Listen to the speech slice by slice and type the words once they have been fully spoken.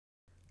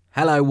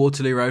Hello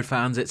Waterloo Road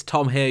fans, it's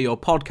Tom here, your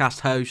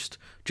podcast host,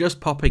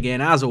 just popping in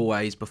as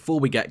always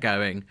before we get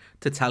going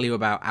to tell you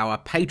about our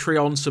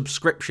Patreon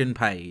subscription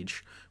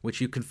page,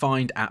 which you can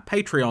find at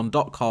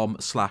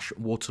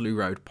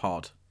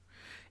patreon.com/WaterlooRoadPod.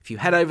 If you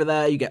head over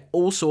there, you get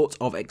all sorts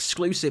of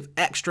exclusive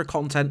extra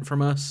content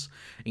from us,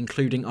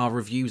 including our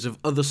reviews of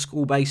other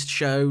school-based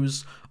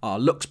shows, our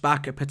looks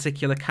back at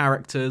particular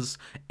characters,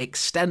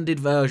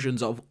 extended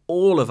versions of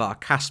all of our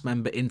cast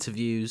member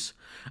interviews,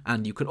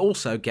 and you can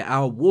also get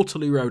our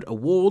Waterloo Road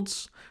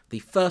Awards. The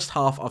first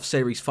half of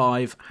Series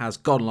 5 has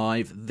gone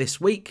live this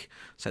week,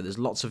 so there's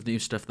lots of new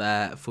stuff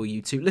there for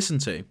you to listen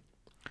to.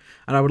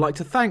 And I would like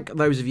to thank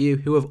those of you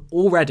who have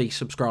already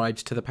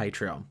subscribed to the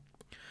Patreon.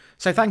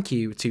 So thank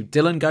you to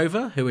Dylan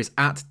Gover, who is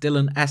at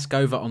Dylan S.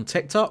 Gover on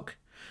TikTok.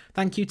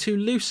 Thank you to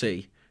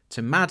Lucy,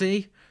 to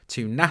Maddie,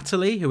 to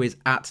Natalie, who is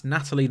at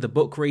Natalie the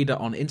Book Reader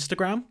on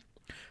Instagram.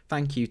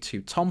 Thank you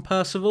to Tom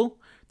Percival,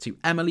 to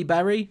Emily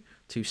Berry,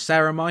 to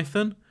Sarah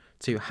Mython,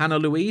 to Hannah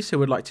Louise, who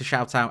would like to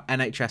shout out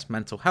NHS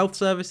Mental Health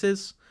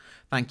Services.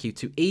 Thank you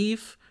to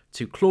Eve,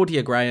 to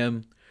Claudia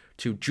Graham,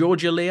 to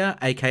Georgia Leah,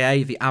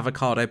 aka the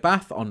Avocado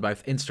Bath on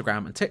both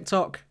Instagram and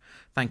TikTok.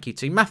 Thank you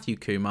to Matthew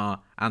Kumar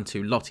and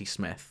to Lottie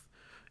Smith.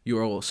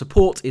 Your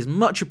support is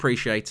much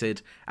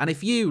appreciated, and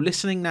if you,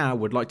 listening now,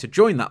 would like to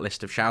join that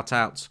list of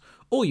shout-outs,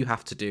 all you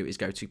have to do is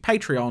go to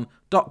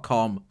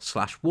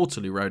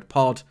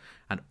patreon.com/WaterlooRoadPod,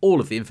 and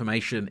all of the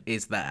information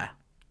is there.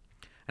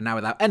 And now,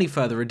 without any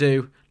further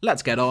ado,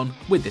 let's get on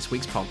with this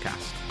week's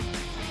podcast.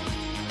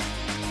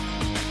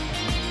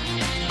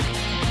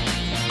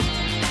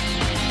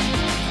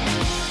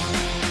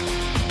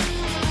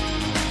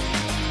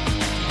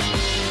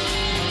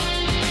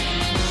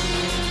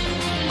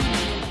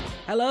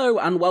 Hello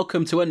and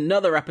welcome to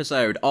another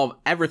episode of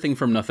Everything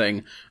from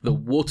Nothing, the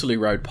Waterloo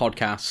Road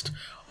podcast.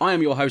 I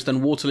am your host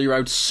and Waterloo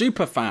Road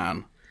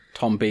superfan,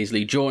 Tom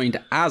Beasley, joined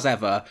as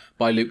ever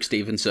by Luke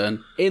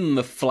Stevenson in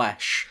the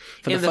flesh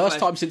for the first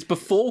time since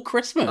before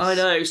Christmas. I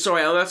know,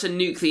 sorry, I'm about to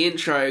nuke the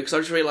intro because I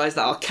just realised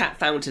that our cat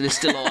fountain is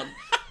still on.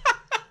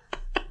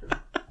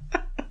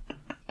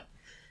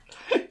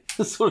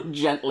 Sort of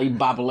gently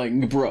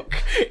babbling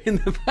brook in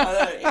the back.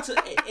 I know,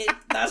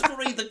 that's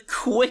probably the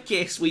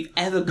quickest we've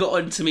ever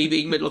gotten to me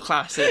being middle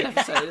class in an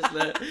episode, isn't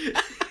it?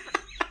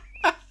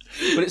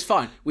 But it's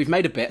fine. We've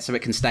made a bit so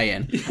it can stay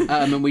in.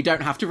 And we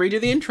don't have to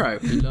redo the intro.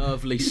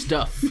 Lovely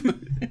stuff.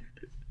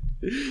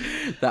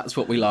 That's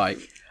what we like.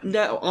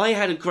 No, I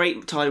had a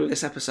great time with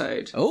this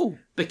episode. Oh.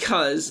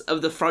 Because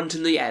of the front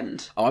and the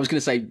end. Oh, I was going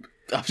to say,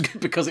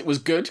 because it was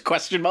good,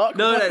 question mark?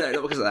 No,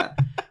 not because of that.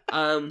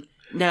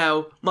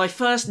 Now, my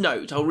first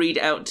note, I'll read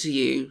out to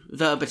you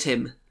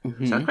verbatim.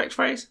 Mm-hmm. Is that the correct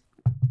phrase?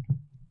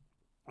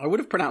 I would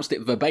have pronounced it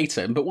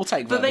verbatim, but we'll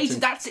take verbatim.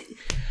 That's it.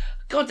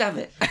 God damn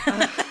it.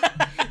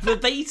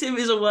 Verbatim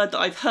is a word that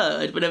I've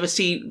heard but never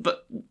seen,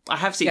 but I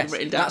have seen it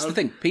written down. That's the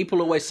thing.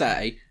 People always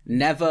say,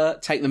 never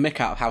take the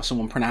mick out of how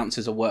someone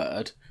pronounces a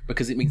word,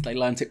 because it means they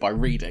learnt it by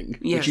reading,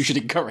 which you should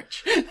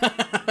encourage.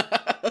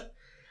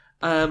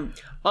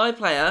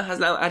 iPlayer has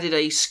now added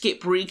a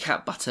skip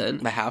recap button.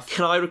 They have.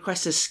 Can I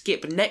request a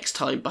skip next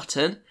time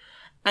button?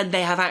 And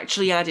they have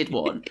actually added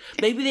one.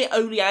 Maybe they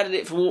only added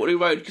it for Waterloo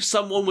Road because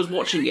someone was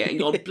watching it and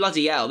gone,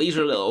 bloody hell, these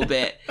are a little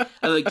bit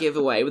of a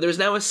giveaway. But there is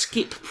now a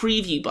skip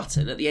preview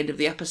button at the end of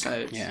the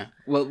episode. Yeah.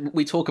 Well,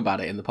 we talk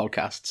about it in the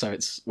podcast, so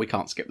we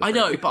can't skip the preview. I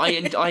know, but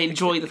I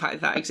enjoy the fact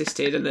that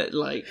existed and that,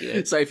 like... You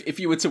know. So if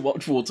you were to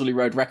watch Waterloo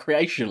Road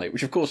recreationally,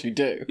 which of course you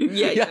do...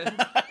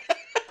 Yeah.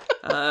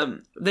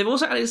 They've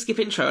also added a skip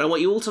intro, and I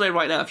want you all to know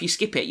right now, if you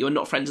skip it, you are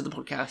not friends of the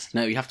podcast.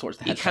 No, you have to watch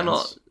the head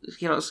turns. You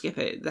cannot skip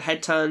it. The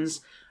head turns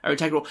are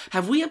integral.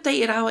 Have we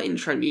updated our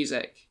intro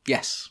music?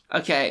 Yes.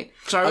 Okay.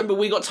 So I remember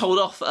we got told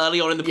off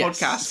early on in the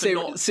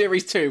podcast.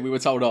 Series 2, we were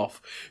told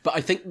off. But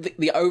I think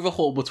the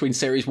overhaul between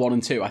Series 1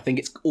 and 2, I think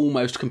it's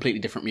almost completely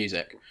different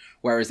music.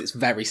 Whereas it's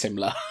very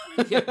similar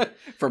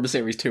from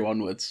Series 2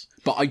 onwards.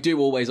 But I do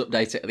always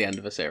update it at the end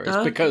of a series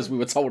because we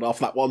were told off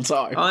that one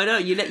time. I know,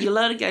 you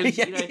learn again.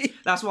 You know,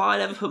 that's why I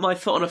never put my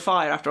foot on a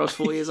fire after I was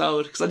 4 years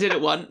old, because I did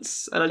it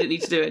once and I didn't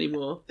need to do it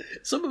anymore.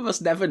 Some of us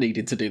never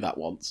needed to do that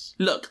once.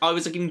 Look, I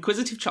was an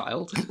inquisitive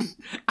child and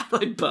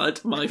I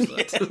burnt my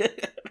foot.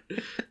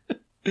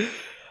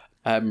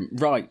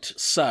 Right,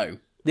 so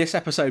this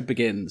episode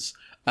begins.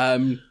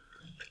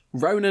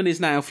 Ronan is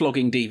now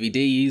flogging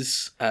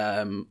DVDs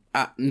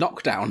at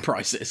knockdown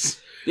prices.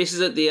 This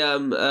is at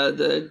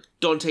the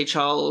Dante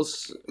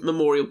Charles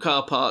Memorial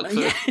Car Park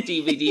for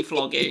DVD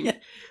flogging. Yeah.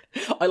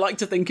 I like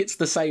to think it's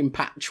the same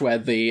patch where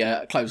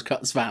the Close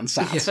Cuts van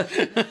sat.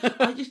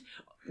 Yeah.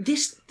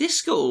 This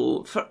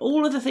school, for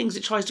all of the things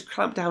it tries to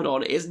clamp down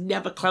on, it has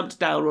never clamped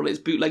down on its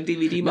bootleg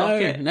DVD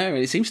market. No,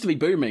 it seems to be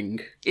booming.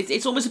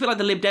 It's almost a bit like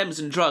the Lib Dems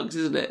and drugs,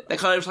 isn't it? They're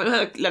kind of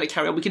like, let it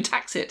carry on, we can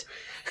tax it.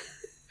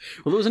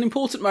 Well, there was an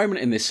important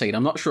moment in this scene.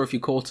 I'm not sure if you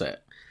caught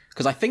it.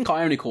 Because I think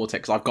I only caught it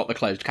because I've got the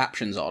closed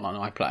captions on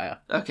iPlayer.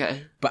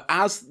 Okay. But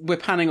as we're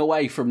panning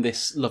away from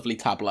this lovely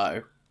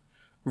tableau,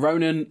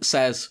 Ronan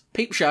says,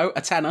 "Peep show,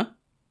 a tenner."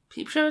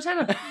 Peep show, a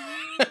tenner.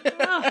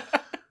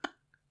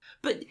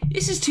 But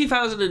this is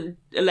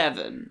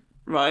 2011,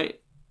 right?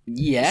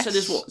 Yes. So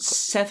there's what,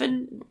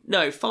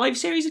 5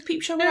 series of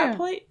Peep Show at that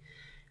point?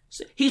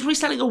 So he's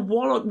reselling a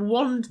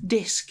one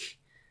disc.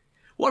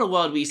 What a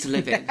world we used to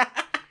live in.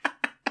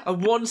 A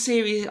one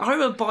series. I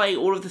remember buying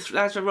all of the.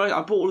 That's right.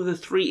 I bought all of the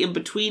 3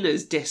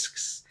 In-Betweeners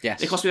discs.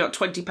 Yes. It cost me about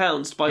 £20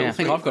 to buy all 3. I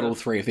think I've got all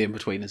 3 of the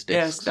In-Betweeners discs.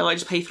 Yes. Now I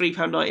just pay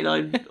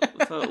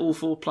 £3.99 for all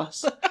 4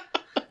 plus.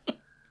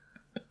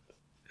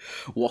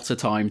 What a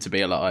time to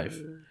be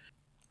alive.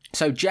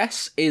 So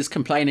Jess is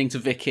complaining to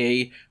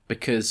Vicky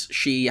because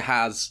she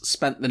has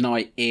spent the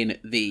night in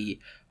the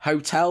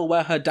hotel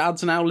where her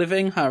dad's now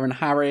living, her and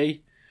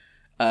Harry.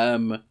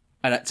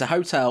 And it's a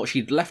hotel.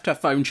 She'd left her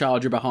phone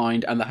charger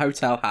behind, and the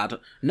hotel had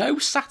no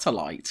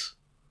satellite.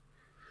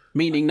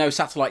 Meaning no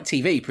satellite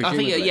TV,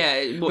 presumably.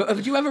 I think, But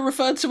have you ever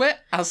referred to it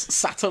as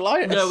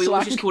satellite? No, we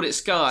always just called it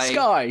Sky.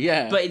 Sky,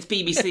 yeah. But it's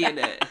BBC, in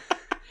it?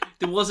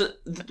 Was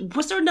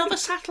there another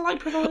satellite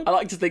provider? I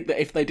like to think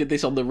that if they did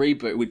this on the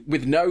reboot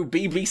with no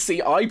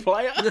BBC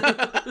iPlayer.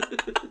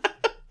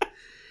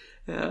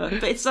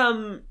 But it's,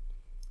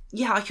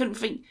 I couldn't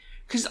think...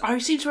 Because I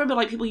seem to remember,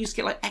 like, people used to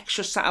get, like,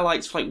 extra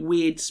satellites for, like,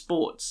 weird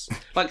sports.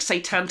 Like,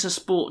 say, Tanta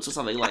Sports or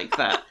something like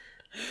that.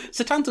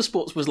 So Tanta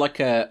Sports was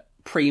like a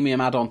premium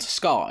add-on to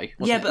Sky,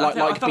 wasn't it? But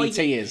like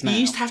BT is now.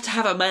 You used to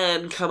have a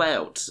man come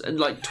out and,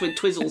 like,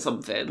 twizzle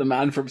something. The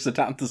man from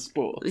Tanta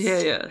Sports.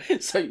 Yeah.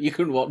 So you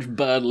can watch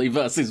Burnley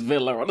versus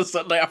Villa on a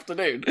Sunday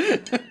afternoon. Do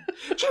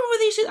you remember when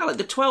they used to like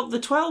the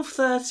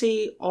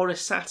 12:30 on a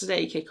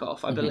Saturday kickoff,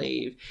 I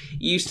believe,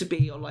 used to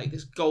be on like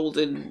this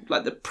golden,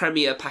 like the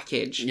Premier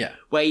package,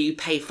 where you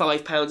pay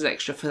 £5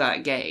 extra for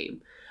that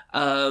game,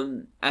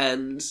 and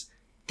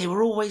they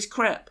were always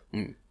crap.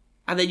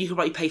 And then you could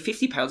like pay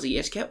 £50 a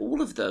year to get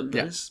all of them.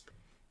 Yeah.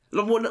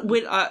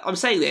 I'm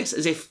saying this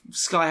as if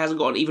Sky hasn't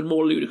gotten even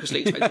more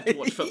ludicrously expensive to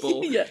watch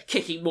football,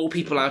 kicking more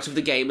people out of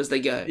the game as they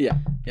go. Yeah.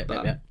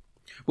 But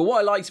what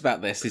I liked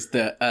about this is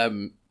that,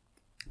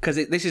 because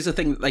this is a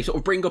thing that they sort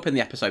of bring up in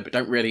the episode but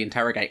don't really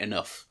interrogate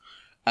enough,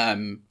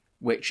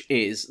 which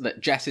is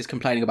that Jess is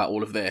complaining about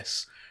all of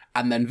this,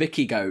 and then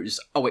Vicky goes,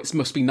 oh, it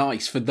must be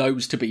nice for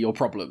those to be your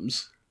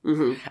problems.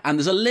 Mm-hmm. And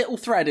there's a little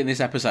thread in this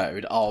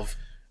episode of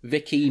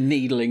Vicky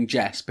needling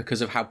Jess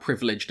because of how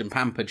privileged and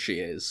pampered she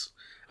is,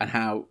 and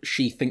how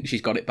she thinks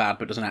she's got it bad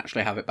but doesn't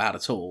actually have it bad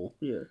at all.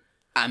 Yeah.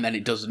 And then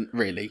it doesn't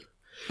really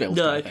build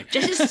anything.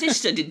 Jess's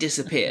sister did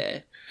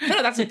disappear. I feel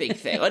like that's a big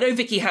thing. I know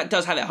Vicky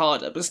does have it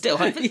harder, but still,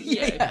 I think,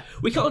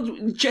 we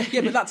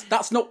can't... but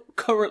that's not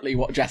currently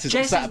what Jess is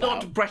upset about. Jess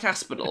is not Brett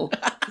Aspinall.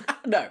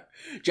 No.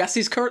 Jess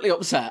is currently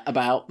upset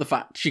about the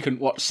fact she couldn't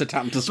watch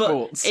Setanta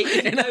Sports.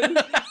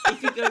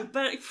 If you go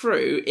back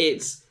through,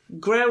 it's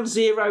ground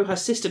zero, her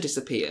sister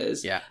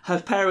disappears. Yeah.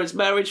 Her parents'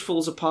 marriage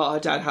falls apart, her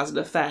dad has an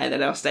affair, they're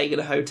now staying in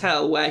a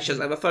hotel where she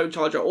doesn't have a phone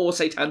charger or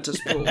Setanta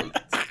Sports.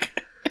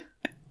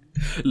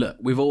 Look,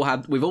 we've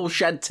all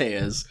shed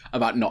tears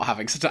about not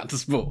having Setanta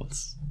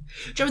Sports.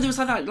 Do you remember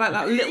there was like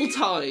that little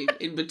time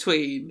in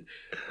between,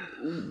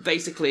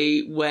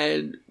 basically,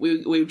 when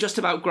we were just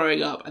about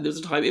growing up, and there was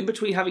a time in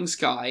between having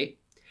Sky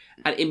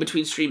and in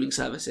between streaming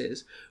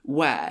services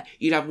where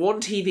you'd have one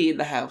TV in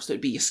the house that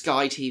would be your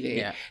Sky TV.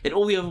 Yeah. Then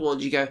all the other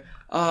ones you go,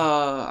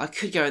 oh, I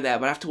could go in there,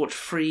 but I have to watch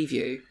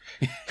Freeview.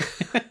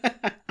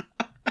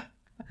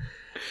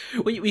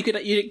 Well, you could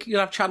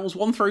have channels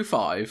 1 through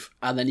 5,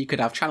 and then you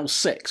could have channel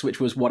 6, which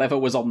was whatever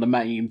was on the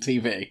main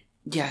TV.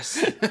 Yes.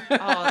 Oh,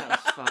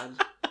 that was fun.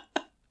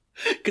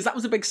 Because that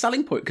was a big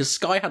selling point, because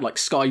Sky had like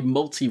Sky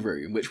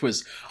Multi-Room, which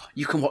was,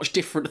 you can watch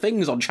different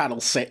things on channel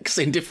 6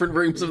 in different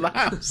rooms of the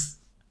house.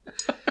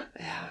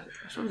 Yeah,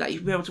 I remember that.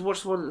 You'd be able to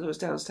watch the one that was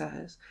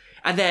downstairs.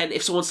 And then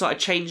if someone started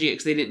changing it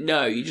because they didn't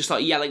know, you just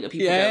start yelling at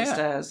people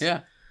downstairs.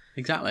 Yeah,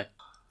 exactly.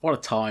 What a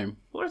time.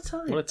 What a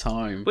time. What a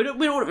time. We're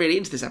not really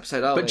into this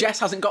episode, are we? But Jess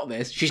hasn't got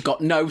this. She's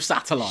got no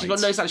satellite. She's got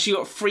no satellite. She's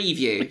got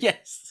Freeview.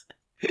 Yes.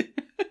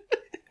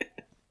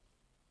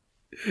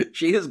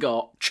 She has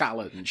got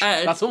Challenge.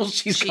 And that's all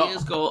she's got. She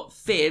has got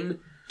Finn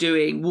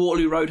doing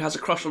Waterloo Road Has a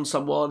Crush on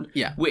Someone.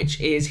 Yeah.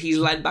 Which is he's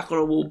leaned back on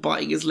a wall,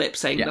 biting his lip,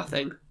 saying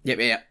nothing. Yep.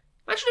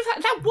 Imagine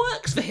if that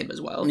works for him as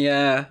well.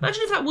 Yeah.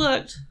 Imagine if that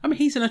worked. I mean,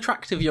 he's an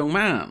attractive young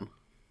man.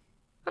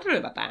 I don't know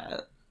about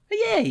that.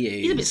 Yeah, he is.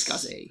 He's a bit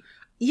scuzzy.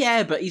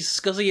 Yeah, but he's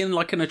scuzzy in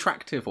like an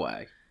attractive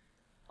way.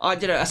 I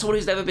don't know. As someone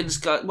who's never been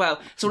someone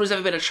who's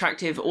never been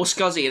attractive or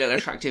scuzzy in an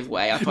attractive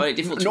way, I find it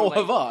difficult to Nor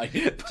have I.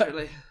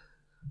 Totally.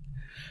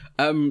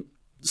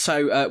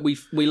 So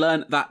we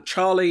learn that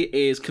Charlie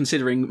is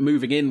considering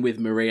moving in with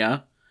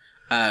Maria,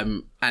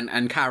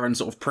 and Karen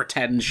sort of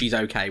pretends she's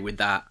okay with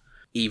that,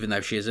 even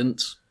though she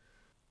isn't.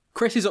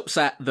 Chris is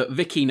upset that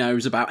Vicky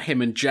knows about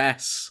him and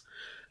Jess.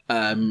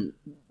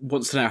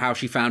 Wants to know how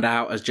she found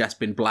out, as Jess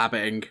been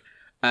blabbing.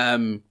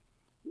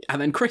 And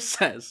then Chris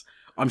says,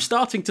 I'm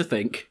starting to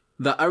think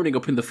that owning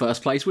up in the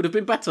first place would have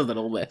been better than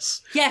all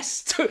this.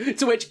 Yes!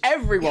 To which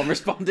everyone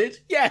responded,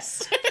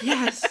 yes.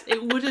 Yes,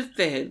 it would have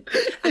been.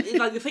 And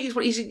like the thing is,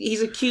 what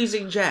he's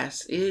accusing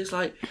Jess. He's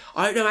like,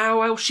 I don't know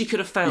how else she could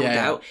have found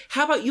out.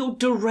 How about your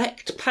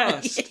direct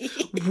past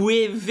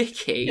with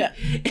Vicky? Yeah.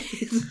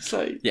 It's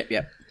like,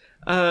 Yep.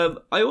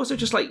 I also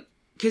just like,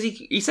 because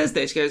he says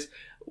this, he goes,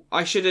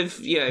 I should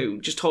have,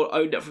 just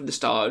owned up from the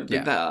start, and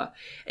been better.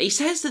 And he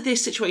says that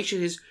this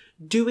situation is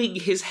doing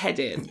his head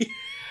in.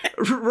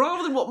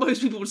 Rather than what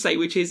most people would say,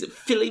 which is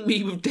filling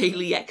me with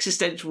daily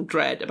existential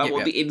dread about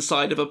what the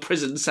inside of a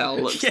prison cell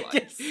looks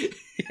like.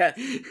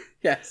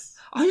 Yes.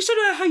 I just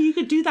don't know how you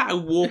could do that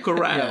and walk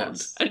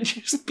around and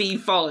just be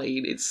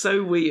fine. It's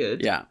so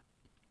weird. Yeah.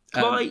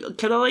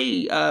 Can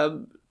I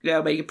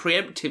now make a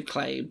preemptive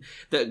claim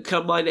that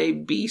can my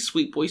name be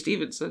Sweet Boy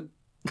Stevenson?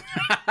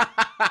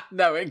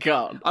 No, it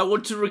can't. I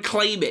want to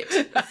reclaim it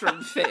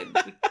from Finn.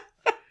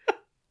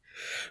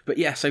 But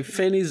yeah, so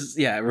Finn is,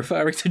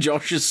 referring to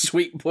Josh as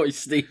Sweet Boy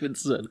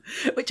Stevenson,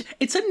 which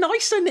it's a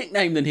nicer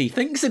nickname than he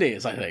thinks it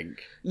is, I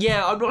think.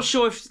 Yeah, I'm not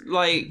sure if,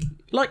 like,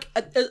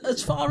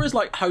 as far as,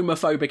 like,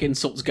 homophobic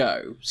insults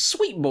go,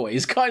 Sweet Boy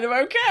is kind of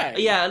okay.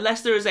 Yeah,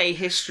 unless there is a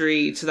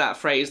history to that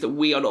phrase that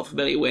we are not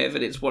familiar with,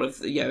 and it's one of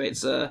the,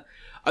 it's a...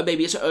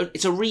 maybe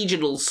it's a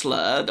regional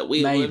slur that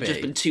we have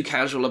just been too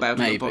casual about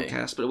on the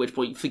podcast, but at which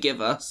point,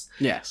 forgive us.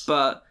 Yes.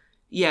 But,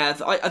 yeah,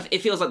 it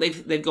feels like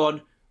they've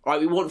gone... Right,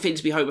 we want Finn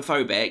to be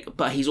homophobic,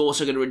 but he's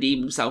also going to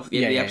redeem himself at the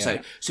end of the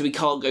episode, so we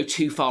can't go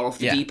too far off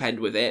the deep end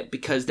with it,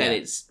 because then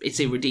it's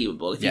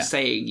irredeemable. If you're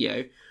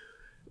saying,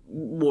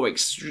 more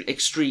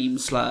extreme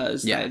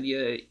slurs, then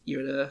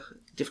you're in a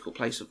difficult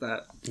place with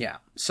that. Yeah.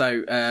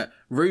 So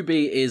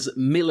Ruby is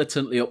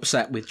militantly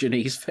upset with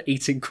Janice for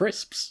eating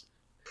crisps.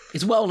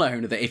 It's well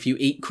known that if you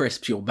eat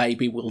crisps, your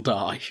baby will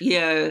die.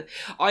 Yeah.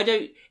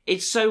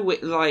 It's so,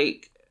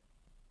 like,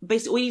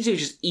 basically all you do is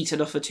just eat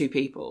enough for two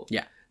people.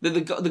 Yeah.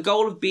 The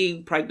goal of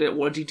being pregnant,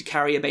 wanting to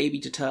carry a baby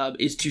to term,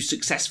 is to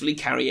successfully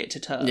carry it to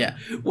term. Yeah.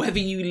 Whether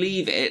you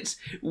leave it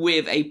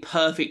with a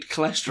perfect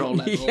cholesterol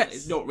level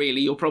is not really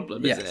your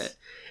problem, is it?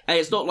 And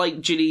it's not like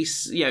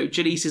Janice,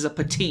 Janice is a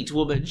petite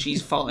woman,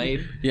 she's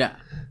fine. Yeah.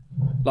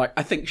 Like,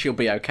 I think she'll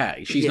be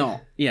okay. She's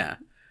not. Yeah.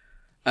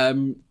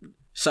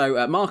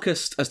 So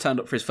Marcus has turned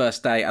up for his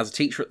first day as a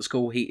teacher at the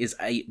school. He is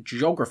a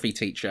geography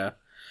teacher.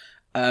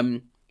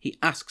 He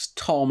asks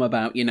Tom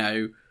about,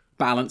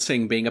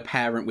 balancing being a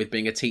parent with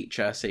being a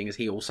teacher, seeing as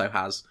he also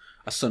has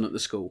a son at the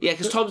school. Yeah,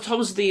 because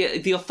Tom's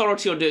the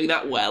authority on doing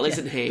that well,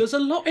 isn't he? There's a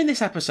lot in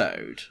this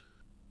episode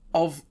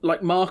of,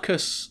 like,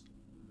 Marcus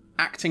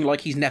acting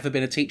like he's never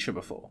been a teacher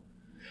before.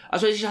 I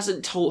suppose he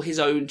hasn't taught his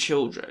own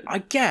children. I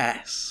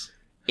guess.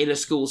 In a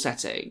school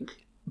setting.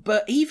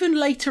 But even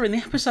later in the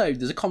episode,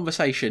 there's a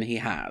conversation he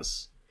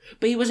has.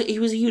 But he was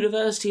a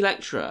university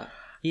lecturer.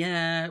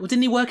 Yeah. Well,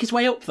 didn't he work his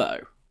way up,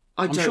 though?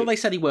 I'm sure they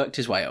said he worked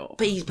his way up.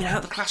 But he's been out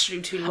of the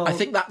classroom too long. I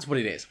think that's what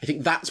it is. I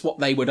think that's what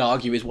they would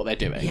argue is what they're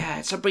doing. Yeah,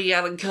 it's like bringing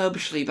Alan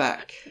Kirbishley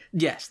back.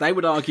 Yes, they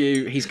would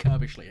argue he's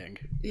Kirbishleying.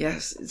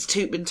 Yes, it's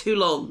been too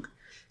long.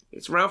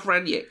 It's Ralph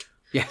Ranick.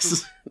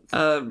 Yes.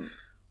 Who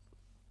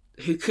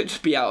could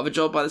be out of a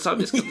job by the time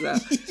this comes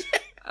out.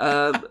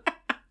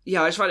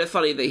 Yeah, I just find it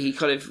funny that he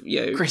kind of,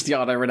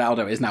 Cristiano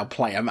Ronaldo is now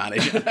player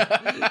manager.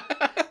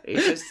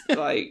 It's just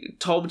like,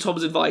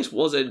 Tom's advice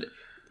wasn't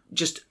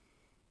just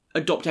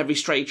adopt every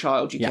stray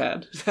child you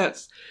can.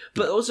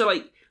 But also,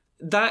 like,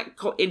 that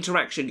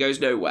interaction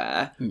goes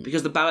nowhere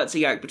because the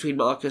balancing act between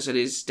Marcus and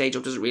his day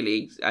job doesn't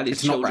really, and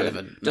his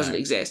children doesn't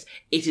exist.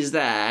 It is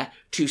there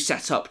to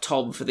set up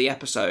Tom for the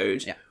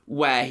episode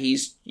where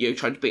he's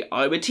trying to be,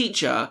 I'm a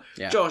teacher.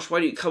 Josh, why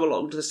don't you come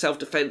along to the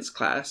self-defense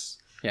class?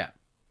 Yeah.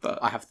 But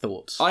I have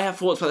thoughts. I have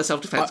thoughts about the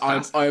self-defense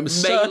class. I am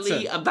certain.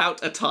 Mainly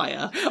about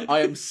attire.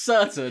 I am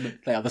certain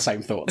they are the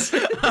same thoughts.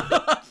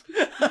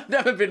 I've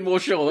never been more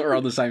sure that we're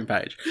on the same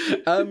page.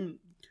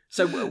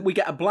 So we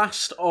get a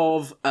blast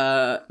of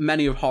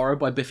Many of Horror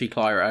by Biffy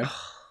Clyro.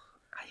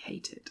 I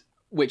hate it.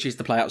 Which is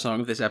the play-out song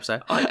of this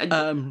episode.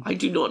 I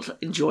do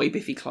not enjoy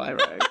Biffy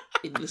Clyro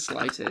in the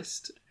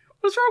slightest.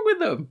 What's wrong with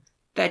them?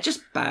 They're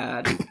just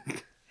bad.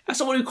 As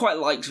someone who quite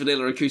likes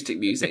vanilla acoustic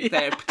music,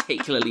 they're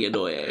particularly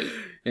annoying.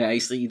 Yeah,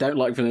 you don't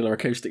like vanilla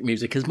acoustic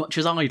music as much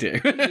as I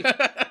do.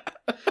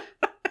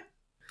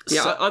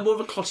 Yeah, I'm more of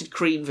a clotted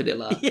cream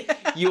vanilla. Yeah.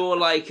 You're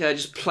like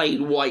just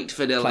plain white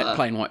vanilla.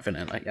 Plain white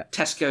vanilla, yeah.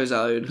 Tesco's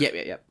own.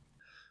 Yep.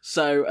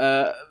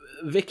 So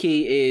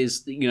Vicky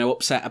is,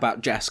 upset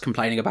about Jess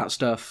complaining about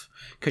stuff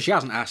because she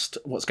hasn't asked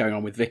what's going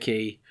on with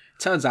Vicky.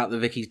 Turns out that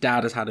Vicky's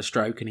dad has had a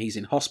stroke and he's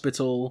in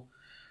hospital.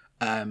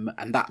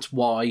 And that's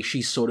why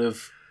she's sort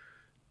of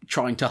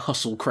trying to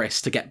hustle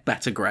Chris to get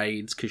better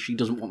grades because she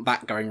doesn't want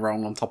that going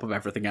wrong on top of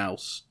everything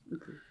else.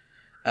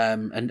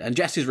 And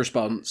Jess's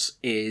response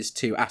is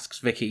to ask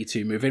Vicky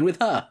to move in with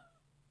her.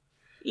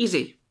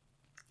 Easy.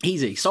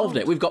 Solved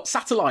it. We've got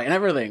satellite and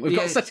everything. We've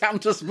got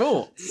Setanta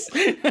Sports.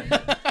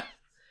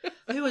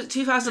 Who was it?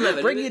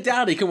 2011. Bring your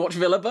dad, he can watch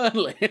Villa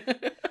Burnley.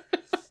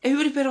 It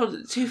would have been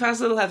on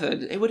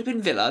 2011. It would have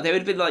been Villa. They would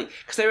have been like,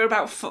 because they were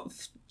about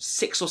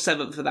 6th or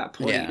 7th at that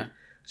point. Yeah.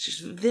 It's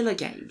just Villa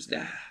games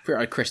now.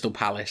 For Crystal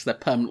Palace, they're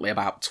permanently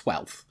about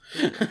 12th.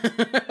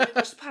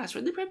 Crystal Palace were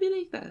in the Premier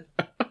League then.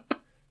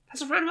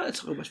 That's around about the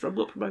time West Brom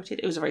got promoted.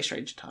 It was a very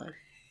strange time.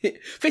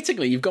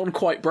 Fittingly, you've gone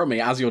quite Brummy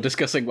as you're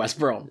discussing West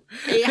Brom.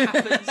 It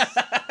happens.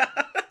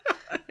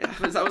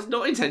 That was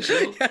not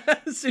intentional.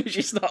 As soon as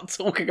you start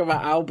talking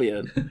about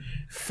Albion,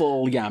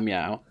 full yam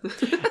yow.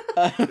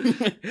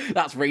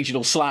 That's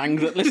regional slang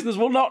that listeners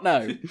will not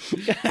know.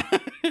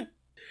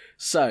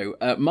 So,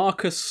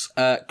 Marcus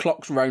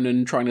clocks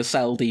Ronan trying to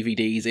sell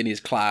DVDs in his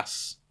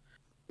class.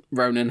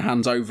 Ronan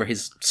hands over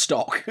his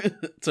stock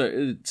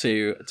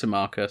to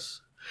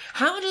Marcus.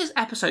 How would this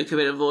episode have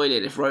been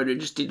avoided if Ronan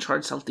just didn't try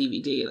and sell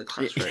DVD in the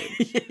classroom?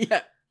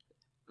 Yeah.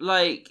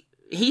 Like,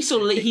 he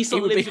still lives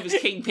with his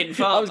kingpin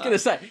father. I was going to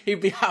say, he'd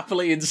be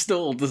happily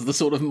installed as the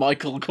sort of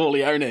Michael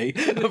Corleone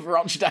of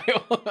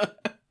Rochdale.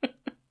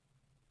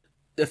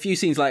 A few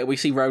scenes later, we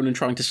see Ronan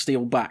trying to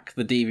steal back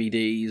the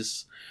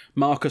DVDs.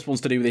 Marcus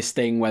wants to do this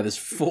thing where there's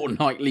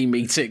fortnightly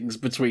meetings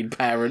between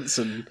parents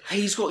and...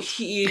 He's got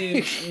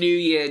huge New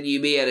Year, New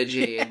Me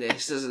energy in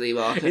this, doesn't he,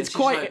 Marcus? It's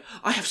quite... Like,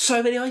 I have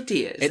so many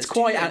ideas. It's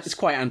quite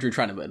Andrew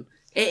Treneman.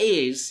 It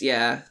is,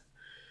 yeah.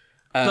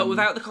 But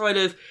without the kind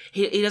of...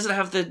 He doesn't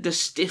have the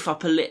stiff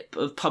upper lip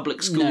of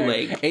public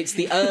schooling. No, it's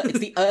the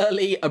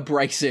early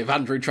abrasive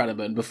Andrew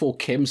Treneman before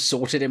Kim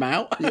sorted him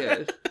out.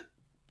 Yeah.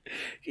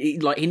 He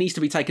needs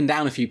to be taken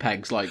down a few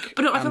pegs, like.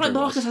 But no, I feel like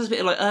Marcus was. has a bit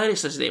of like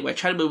earnestness in it, where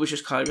Treneman was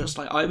just kind of just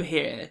like, I'm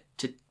here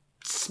to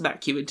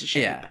smack you into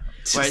shape. Yeah.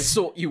 Whereas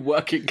sort you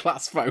working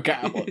class folk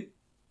out.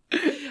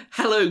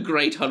 Hello,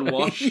 great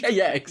unwashed.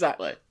 yeah,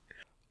 exactly.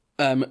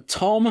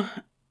 Tom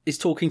is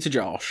talking to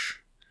Josh,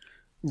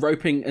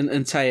 roping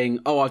and saying,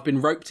 "Oh, I've been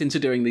roped into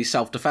doing these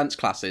self-defense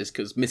classes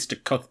because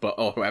Mr. Cuthbert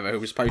or whoever who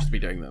was supposed to be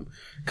doing them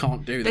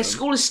can't do them." Their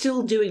school is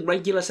still doing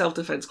regular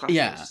self-defense classes.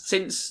 Yeah.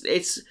 Since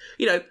it's,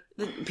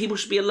 people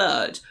should be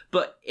alert.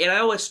 But in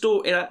our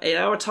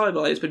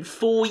timeline, it's been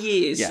 4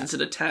 years since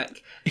an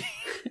attack.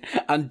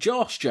 And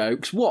Josh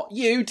jokes, "What,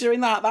 you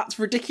doing that? That's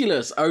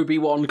ridiculous,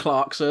 Obi-Wan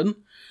Clarkson."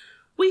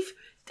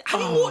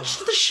 Have you watched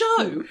the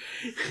show?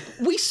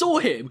 We saw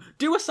him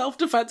do a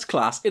self-defense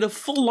class in a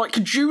full,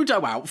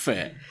 judo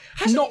outfit.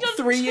 Has not he done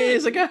 3 two?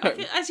 years ago.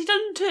 Has he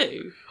done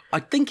two? I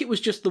think it was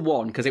just the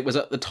one, because it was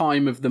at the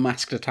time of the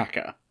masked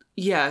attacker.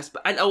 Yes,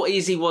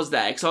 Izzy was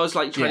there, because I was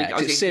like...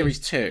 It's series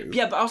 2.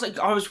 Yeah, but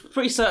I was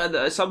pretty certain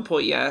that at some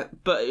point,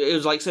 but it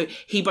was like, so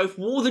he both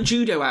wore the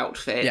judo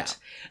outfit...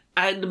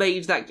 And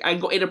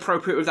and got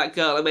inappropriate with that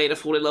girl and made her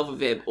fall in love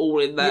with him, all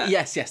in there.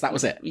 Yes, that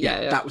was it.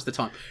 Yeah, that was the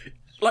time.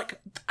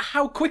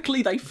 How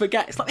quickly they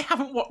forget. It's like they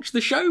haven't watched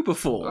the show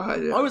before. I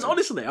was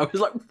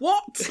like,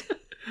 what?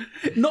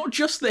 Not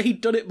just that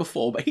he'd done it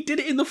before, but he did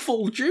it in the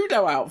full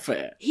judo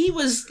outfit. He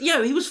was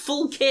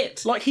full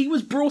kit. Like, he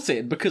was brought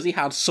in because he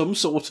had some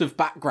sort of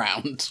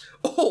background.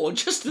 Or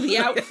just the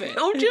outfit.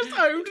 Or just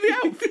owned the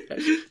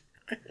outfit.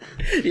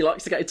 He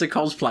likes to get into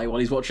cosplay while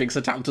he's watching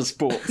Setanta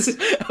Sports.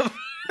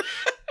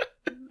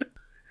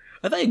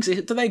 Do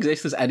they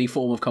exist as any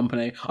form of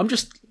company? I'm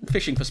just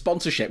fishing for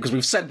sponsorship because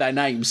we've said their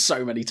names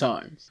so many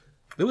times.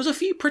 There was a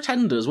few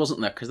pretenders,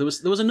 wasn't there? Because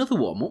there was another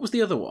one. What was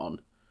the other one?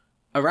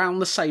 Around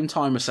the same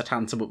time as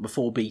Setanta, but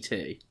before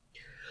BT.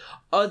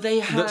 Oh, they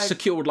had... That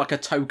secured, a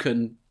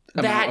token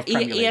amount of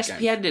Premier League ESPN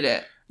games. did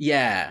it.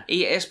 Yeah.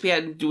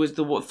 ESPN was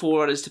the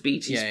forerunners to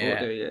BT Sport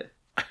doing it.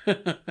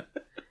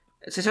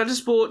 Setanta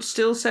Sports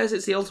still says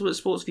it's the ultimate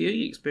sports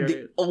viewing experience.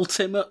 The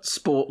ultimate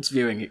sports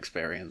viewing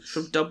experience.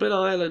 From Dublin,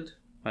 Ireland.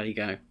 There you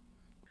go.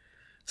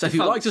 So if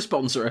you'd like to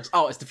sponsor us...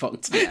 Oh, it's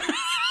defunct. Yeah.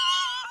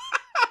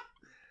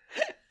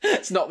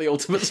 It's not the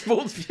ultimate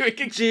sports viewing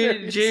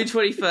experience. June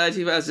 23rd,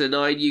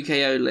 2009, UK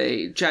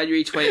only.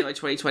 January 29,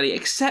 2020,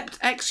 except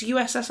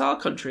ex-USSR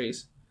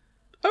countries.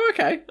 Oh,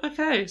 okay.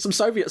 Okay. Some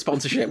Soviet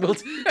sponsorship. We'll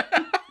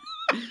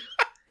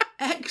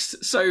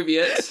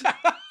Ex-Soviet.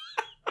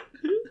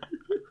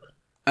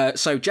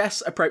 So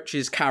Jess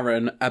approaches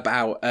Karen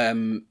about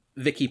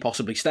Vicky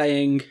possibly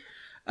staying.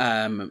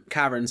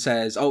 Karen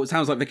says, "Oh, it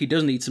sounds like Vicky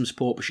does need some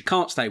support, but she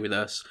can't stay with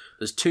us.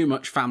 There's too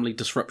much family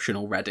disruption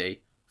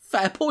already."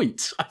 Fair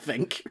point, I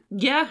think.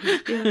 Yeah.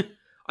 I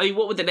mean,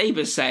 what would the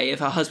neighbours say if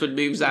her husband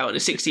moves out and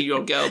a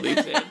 16-year-old girl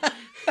moves in?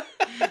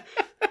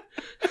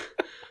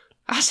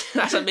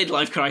 That's a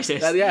midlife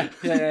crisis.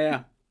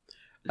 Yeah.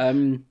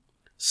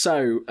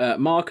 So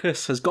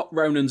Marcus has got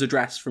Ronan's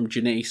address from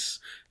Janice.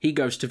 He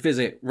goes to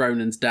visit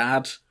Ronan's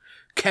dad,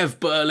 Kev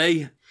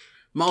Burley,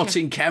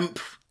 Martin Kemp.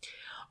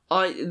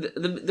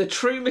 The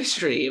true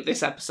mystery of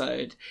this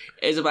episode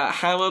is about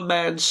how a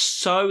man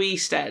so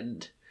East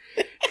End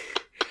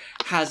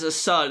has a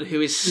son who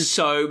is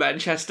so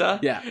Manchester.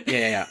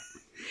 Yeah.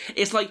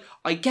 It's like,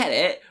 I get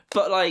it,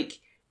 but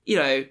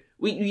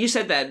you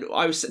said then,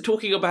 I was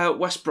talking about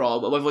West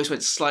Brom and my voice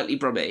went slightly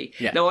Brummy.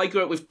 Yeah. Now, I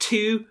grew up with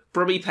two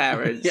Brummy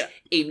parents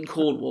in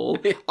Cornwall.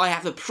 I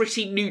have a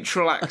pretty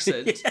neutral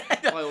accent.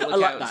 By all accounts. I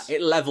like that.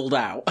 It levelled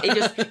out.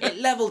 It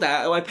levelled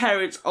out, and my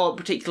parents aren't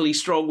particularly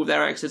strong with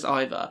their accents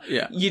either.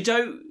 Yeah. You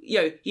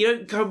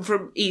don't come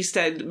from East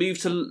End, move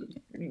to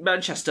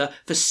Manchester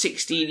for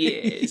 16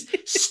 years.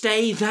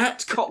 Stay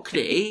that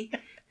Cockney,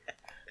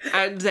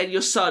 and then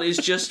your son is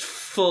just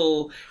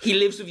full. He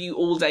lives with you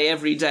all day,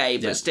 every day,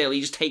 but still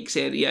he just takes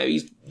it.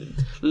 He's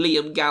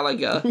Liam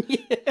Gallagher.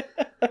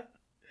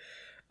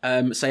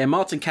 So yeah,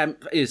 Martin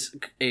Kemp is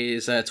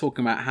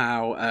talking about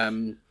how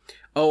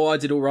I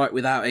did all right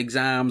without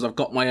exams. I've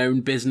got my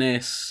own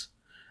business.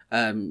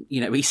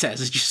 He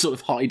says, it's just sort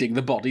of hiding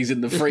the bodies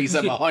in the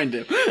freezer behind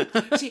him.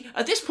 See,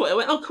 at this point, I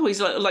went, oh, cool.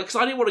 He's like, because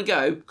I didn't want to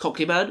go,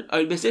 Cockney man,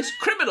 own business,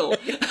 criminal.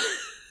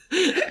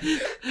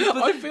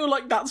 I feel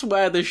like that's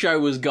where the show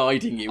was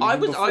guiding you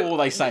before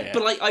they say it.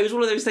 But like, I was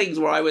one of those things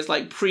where I was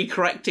like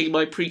pre-correcting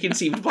my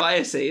preconceived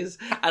biases,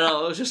 and I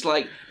was just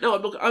like, no,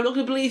 I'm not going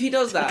to believe he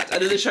does that.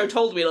 And then the show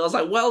told me, and I was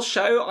like, well,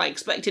 show, I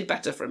expected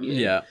better from you.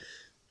 Yeah.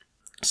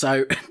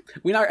 So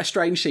we know a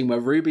strange scene where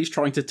Ruby's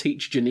trying to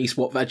teach Janice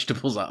what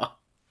vegetables are.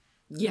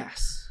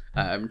 Yes.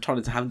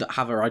 Trying to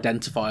have her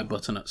identify a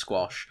butternut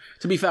squash.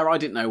 To be fair, I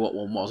didn't know what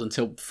one was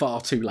until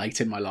far too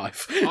late in my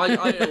life. I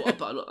know what a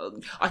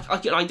butternut... I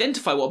can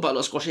identify what a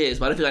butternut squash is,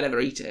 but I don't think I'd ever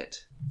eat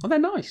it. Well, they're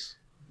nice.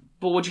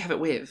 But what do you have it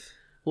with?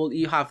 Well,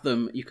 you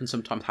can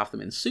sometimes have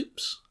them in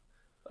soups.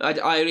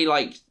 I only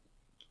like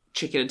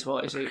chicken and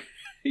tomato soup.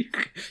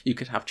 You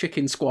could have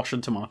chicken, squash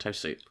and tomato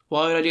soup.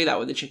 Why would I do that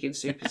when the chicken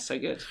soup is so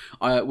good?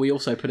 We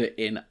also put it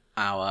in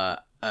our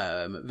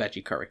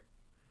veggie curry.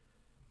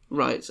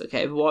 Right,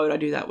 okay, but why would I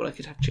do that when I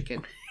could have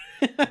chicken?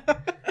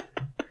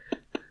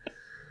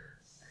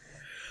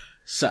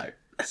 So,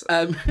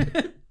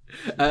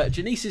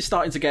 Janice is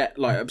starting to get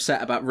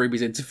upset about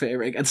Ruby's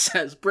interfering and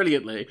says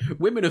brilliantly,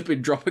 women have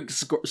been dropping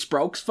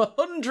sprogs for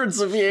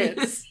hundreds of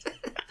years.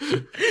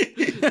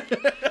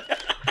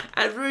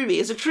 And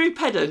Ruby, as a true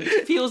pedant,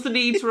 feels the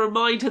need to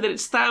remind her that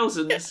it's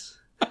thousands.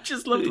 I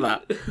just love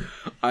that.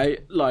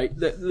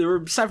 There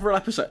are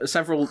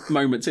several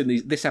moments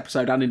in this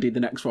episode and indeed the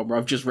next one where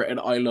I've just written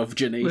 "I love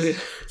Janice."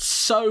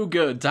 So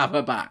good to have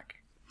her back.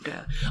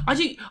 Yeah, I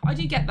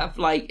do get that.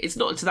 Like, it's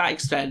not to that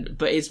extent,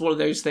 but it's one of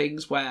those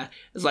things where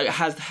it's like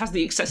has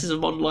the excesses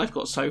of modern life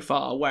got so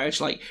far where it's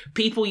like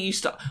people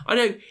used to. I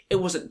know it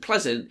wasn't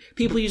pleasant.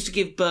 People used to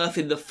give birth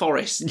in the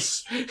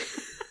forests.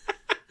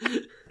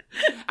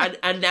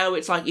 And now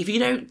it's like, if you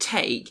don't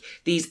take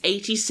these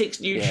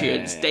 86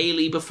 nutrients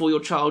daily before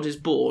your child is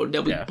born,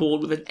 they'll be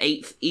born with an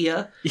 8th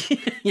ear.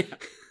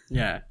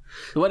 Yeah.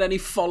 There weren't any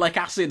folic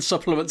acid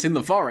supplements in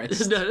the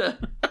forest. No.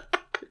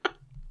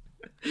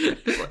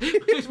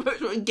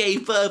 It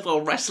gave birth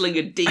while wrestling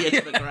a deer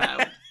to the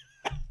ground.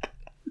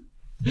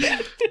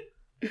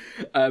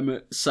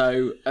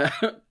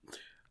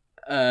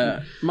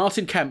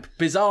 Martin Kemp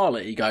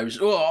bizarrely goes,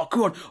 "Oh,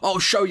 come on, I'll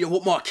show you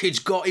what my kid's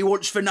got. He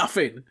wants for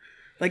nothing."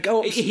 They go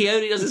up. He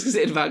only does this because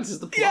it advances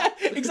the plot.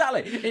 Yeah,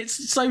 exactly.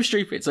 It's so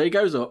stupid. So he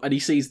goes up and he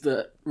sees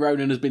that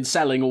Ronan has been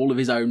selling all of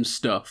his own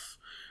stuff.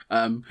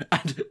 And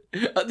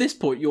at this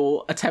point,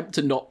 your attempt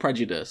to not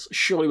prejudice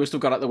surely must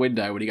have gone out the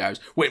window when he goes,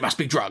 "Well, it must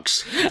be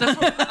drugs." This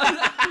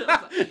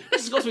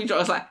has got to be drugs. I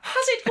was like,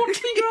 has it got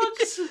to be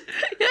drugs?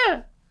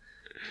 Yeah.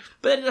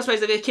 But then I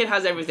suppose if a kid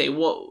has everything,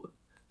 what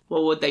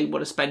would they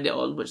want to spend it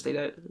on, which they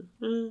don't?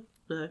 No.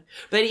 But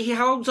then he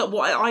holds up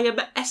what I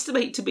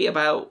estimate to be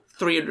about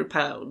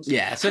 £300.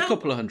 Yeah, it's a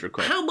couple of £100.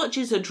 How much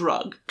is a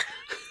drug?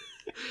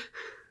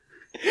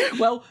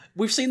 Well,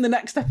 we've seen the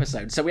next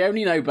episode, so we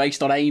only know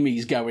based on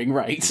Amy's going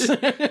rate.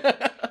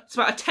 It's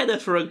about a tenner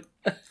for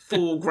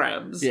 4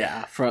 grams.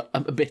 Yeah, for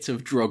a bit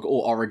of drug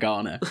or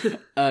oregano.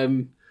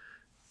 So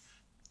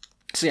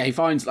yeah, he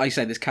finds, like I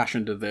say, this cash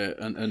under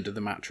the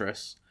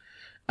mattress.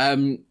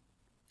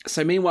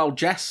 So meanwhile,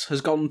 Jess has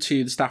gone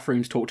to the staff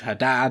room to talk to her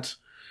dad.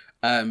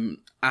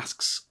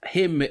 Asks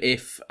him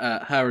if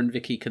her and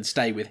Vicky can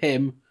stay with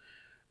him.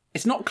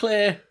 It's not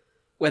clear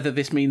whether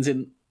this means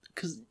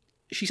because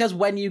she says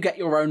when you get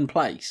your own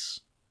place,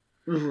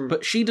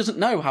 but she doesn't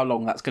know how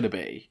long that's going to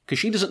be because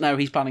she doesn't know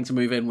he's planning to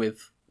move in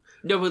with.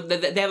 No, but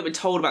they haven't been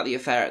told about the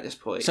affair at this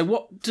point. So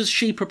what does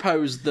she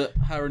propose that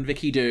her and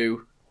Vicky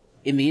do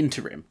in the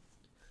interim?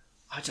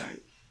 I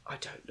don't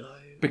know.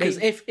 Because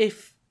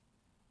if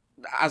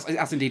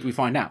as indeed we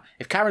find out,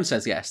 if Karen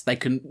says yes, they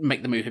can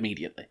make the move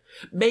immediately.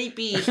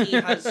 Maybe he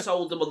has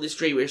sold them on this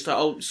dream where it's like,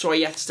 oh,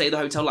 sorry, you had to stay in the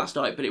hotel last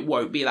night, but it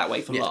won't be that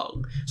way for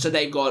long. So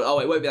they've gone, oh,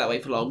 it won't be that way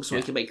for long, so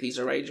we can make these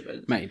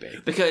arrangements. Maybe.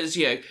 Because,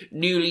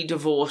 newly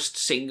divorced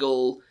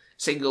single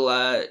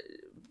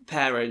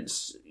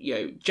parents,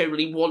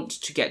 generally want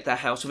to get their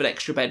house with an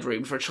extra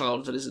bedroom for a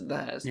child that isn't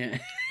theirs. Yeah.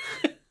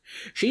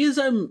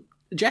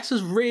 Jess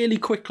has really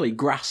quickly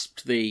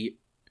grasped the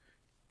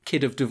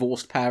kid of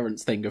divorced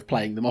parents thing of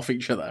playing them off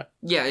each other.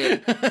 Yeah.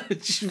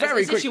 She's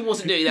very quick. She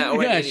wasn't doing that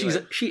already. Yeah,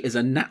 anyway. she is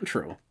a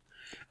natural.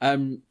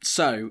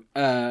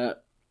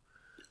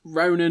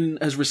 Ronan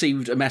has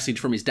received a message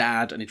from his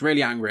dad and he's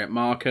really angry at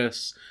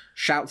Marcus,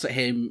 shouts at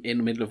him in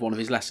the middle of one of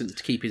his lessons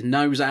to keep his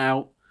nose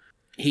out.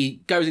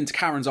 He goes into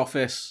Karen's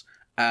office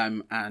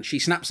and she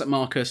snaps at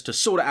Marcus to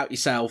sort it out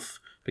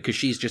yourself because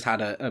she's just had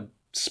a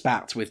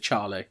spat with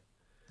Charlie.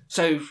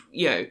 So,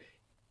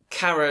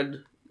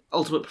 Karen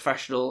ultimate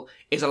professional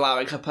is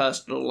allowing her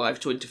personal life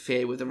to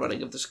interfere with the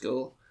running of the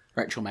school.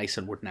 Rachel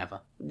Mason would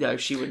never. No,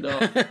 she would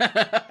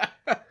not.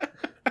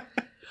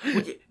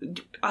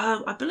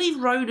 I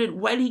believe Ronan,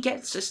 when he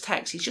gets this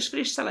text, he's just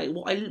finished selling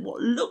what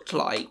looked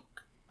like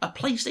a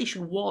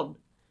PlayStation 1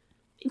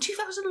 in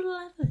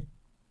 2011.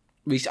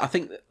 I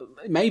think that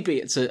maybe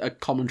it's a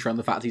commentary on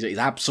the fact he's at his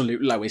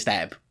absolute lowest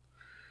ebb.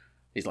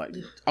 He's like,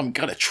 I'm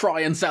going to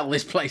try and sell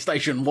this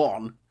PlayStation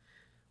 1.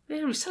 Yeah,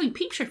 he was selling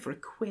Peep Show for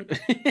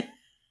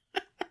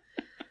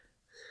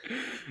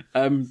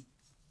 £1.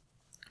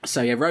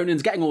 So yeah,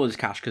 Ronan's getting all his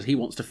cash because he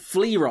wants to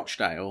flee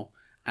Rochdale,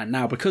 and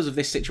now because of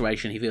this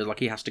situation, he feels like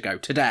he has to go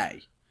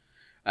today.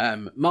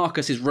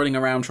 Marcus is running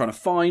around trying to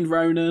find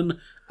Ronan,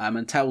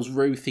 and tells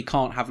Ruth he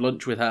can't have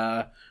lunch with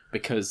her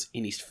because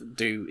he needs to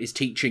do his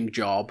teaching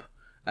job,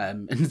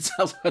 and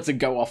tells her to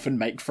go off and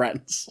make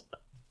friends.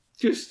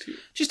 Just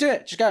do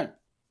it. Just go.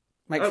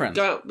 Make friends.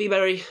 Go out, be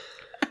merry.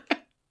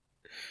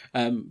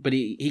 But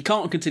he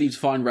can't continue to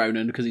find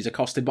Ronan because he's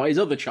accosted by his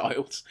other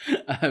child.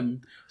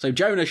 So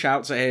Jonah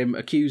shouts at him,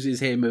 accuses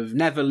him of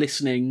never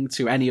listening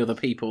to any other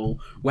people,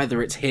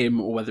 whether it's him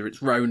or whether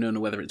it's Ronan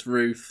or whether it's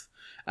Ruth,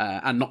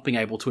 and not being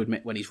able to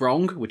admit when he's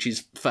wrong, which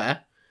is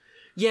fair.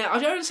 Yeah, I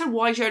don't understand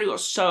why Jonah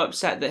got so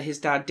upset that his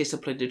dad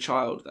disciplined a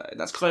child, though.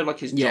 That's kind of like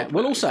his job. Yeah,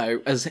 well,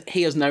 also, as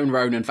he has known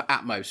Ronan for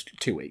at most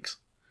 2 weeks.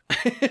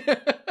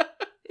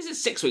 Is it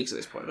 6 weeks at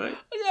this point, right?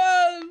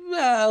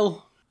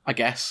 Well, I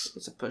guess.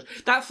 It's a push.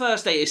 That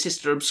first day, his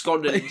sister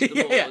absconded into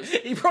the moors. Yeah,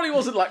 he probably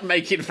wasn't, like,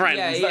 making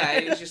friends. Yeah,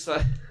 he was just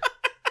like...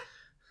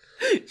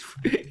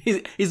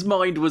 his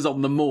mind was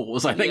on the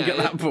moors, I think, Yeah, at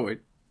that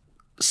point.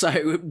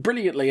 So,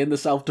 brilliantly in the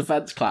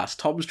self-defense class,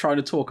 Tom's trying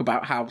to talk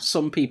about how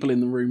some people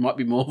in the room might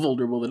be more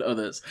vulnerable than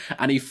others,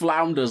 and he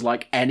flounders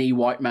like any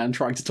white man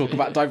trying to talk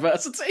about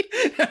diversity.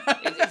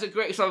 It's a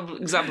great example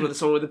of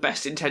someone with the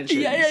best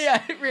intentions.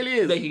 Yeah, it really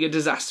is. Making a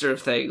disaster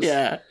of things.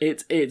 Yeah,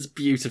 it's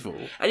beautiful.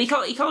 And he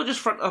can't just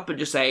front up and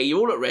just say, you're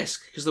all at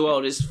risk, because the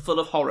world is full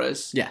of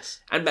horrors. Yes.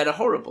 And men are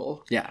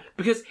horrible. Yeah.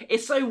 Because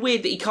it's so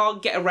weird that he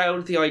can't get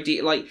around the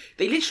idea, like,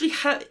 they literally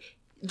had...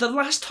 The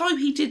last time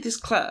he did this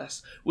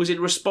class was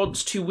in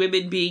response to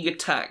women being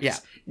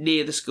attacked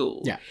near the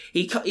school. Yeah.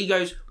 He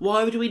goes,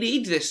 why do we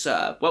need this,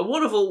 sir?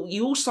 Well,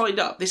 you all signed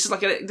up. This is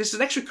like this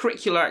is an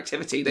extracurricular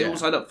activity they all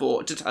signed up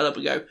for, to turn up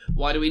and go,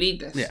 why do we need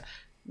this? Yeah.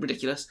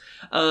 Ridiculous.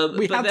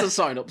 We had to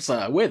sign up,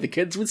 sir. We're the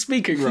kids with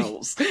speaking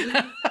roles.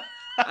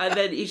 And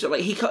then he's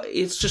like,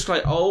 it's just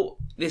like, oh,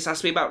 this has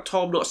to be about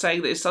Tom not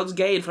saying that his son's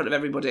gay in front of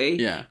everybody.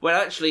 Yeah. When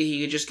actually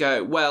he could just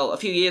go, well, a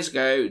few years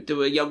ago there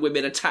were young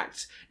women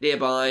attacked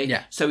nearby.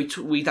 Yeah. So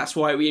we that's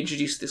why we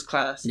introduced this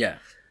class. Yeah.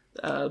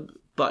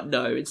 But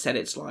no, instead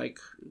it's like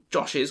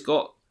Josh has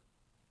got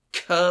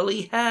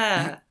curly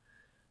hair.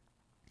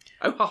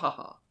 Oh ha ha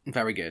ha.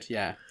 Very good.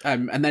 Yeah.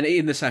 And then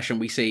in the session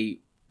we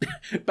see.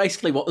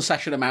 Basically, what the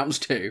session amounts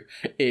to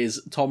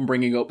is Tom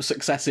bringing up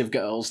successive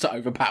girls to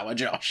overpower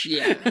Josh.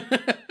 Yeah.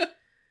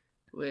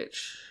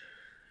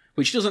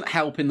 Which doesn't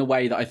help in the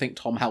way that I think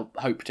Tom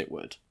hoped it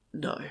would.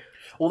 No.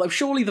 Although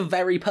surely the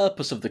very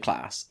purpose of the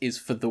class is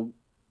for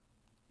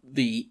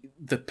the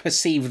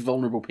perceived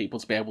vulnerable people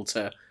to be able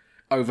to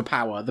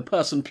overpower the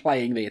person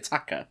playing the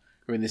attacker,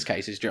 who in this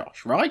case is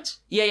Josh, right?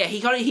 Yeah.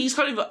 He's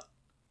kind of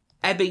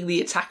ebbing the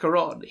attacker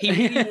on.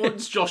 He really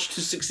wants Josh to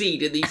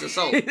succeed in these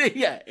assaults.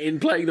 Yeah, in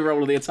playing the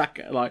role of the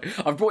attacker. Like,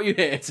 I've brought you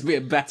here to be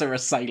a better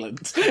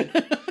assailant.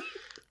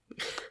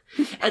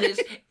 And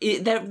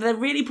they're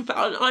really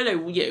prepared. I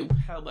know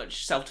how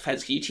much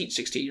self-defense can you teach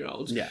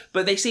 16-year-olds. Yeah.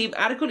 But they seem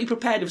adequately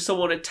prepared if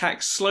someone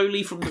attacks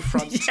slowly from the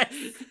front.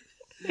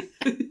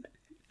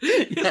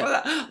 It's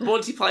like that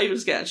Monty Python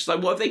sketch.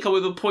 Like, what if they come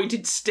with a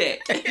pointed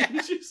stick?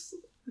 Just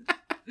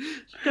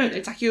don't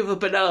attack you with a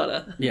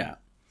banana. Yeah.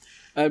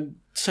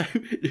 So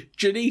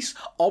Janice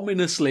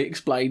ominously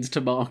explains to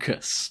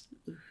Marcus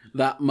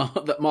that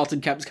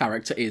Martin Kemp's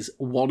character is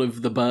one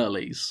of the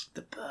Burleys.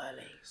 The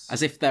Burleys.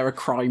 As if they're a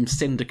crime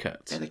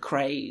syndicate. They're the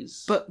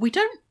Crays. But we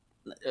don't...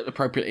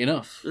 Appropriately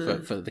enough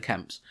for the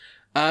Kemps.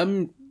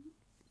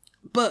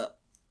 But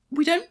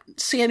we don't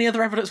see any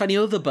other evidence of any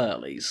other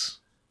Burleys.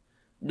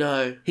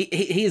 No.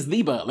 He is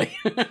the Burley.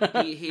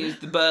 he is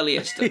the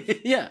burliest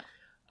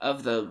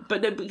of them.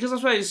 But no, because I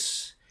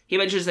suppose... He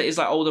mentions that his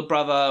older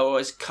brother or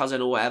his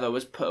cousin or whatever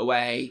was put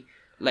away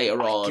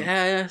later on.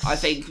 Yes. I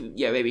think,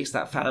 maybe it's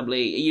that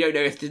family. You don't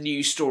know if the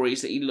news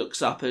stories that he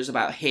looks up is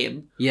about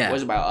him or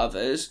is about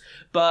others.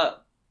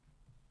 But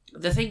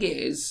the thing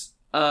is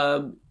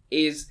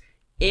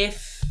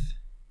if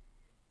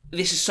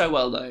this is so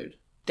well known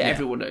that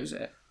everyone knows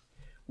it,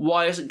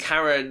 why doesn't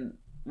Karen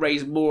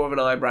raise more of an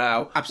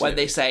eyebrow when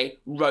they say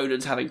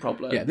Ronan's having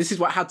problems? Yeah, this is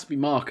what had to be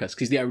Marcus,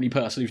 because he's the only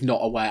person who's not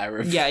aware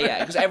of... Yeah,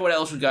 because everyone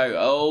else would go,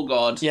 oh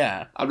God,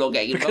 I'm not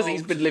getting involved. Because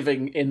he's been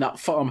living in that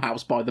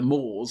farmhouse by the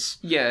moors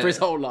for his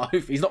whole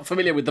life. He's not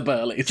familiar with the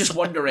Burleys. Just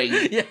wondering,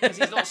 because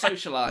he's not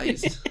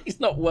socialised. He's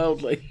not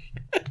worldly.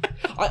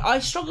 I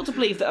struggle to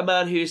believe that a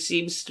man who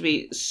seems to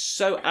be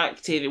so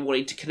active in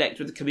wanting to connect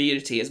with the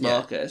community as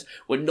Marcus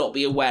would not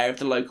be aware of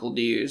the local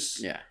news.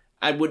 Yeah.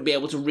 and wouldn't be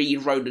able to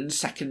read Ronan's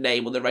second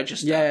name on the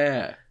register.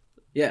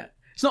 Yeah.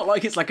 It's not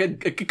like it's like a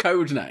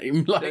code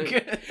name. Like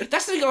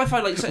that's the thing I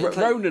find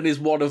Ronan is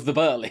one of the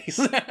Burleys.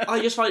 I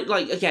just find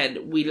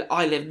again,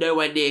 I live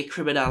nowhere near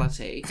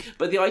criminality,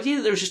 but the idea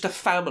that there's just a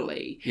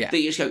family that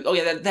you just go, oh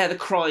yeah, they're the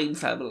crime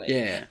family,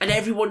 and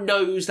everyone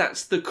knows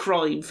that's the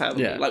crime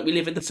family. Like we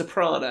live in The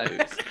Sopranos.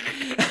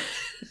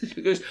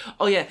 It goes,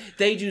 oh yeah,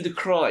 they do the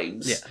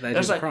crimes. Yeah, they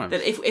do the crimes.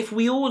 Then if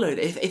we all know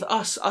that, if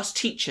us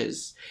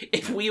teachers,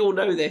 if we all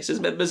know this as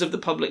members of the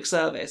public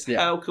service,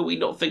 how can we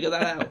not figure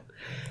that out?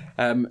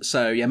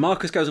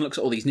 Marcus goes and looks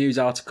at all these news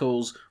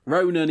articles.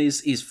 Ronan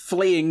is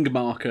fleeing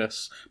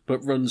Marcus,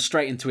 but runs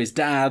straight into his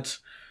dad.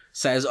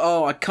 Says,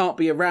 "Oh, I can't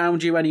be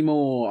around you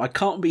anymore. I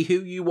can't be who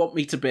you want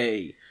me to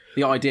be."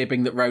 The idea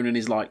being that Ronan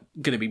is like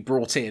going to be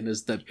brought in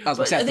as the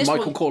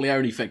Michael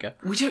Corleone figure.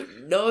 We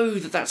don't know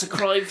that that's a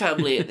crime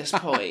family at this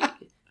point.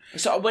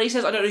 So when he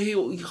says, "I don't know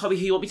who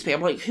you want me to be,"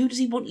 I'm like, "Who does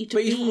he want you to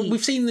be?"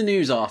 We've seen the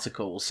news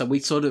articles, so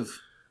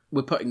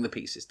we're putting the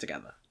pieces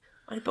together.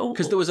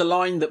 Because there was a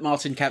line that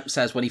Martin Kemp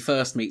says when he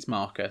first meets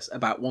Marcus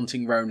about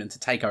wanting Ronan to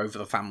take over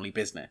the family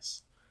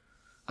business.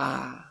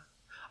 I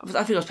think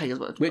I was paying as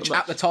much. Which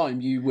at the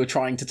time you were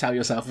trying to tell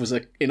yourself was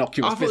an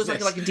innocuous business. I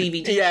thought it was like a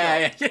DVD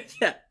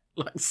yeah.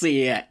 Like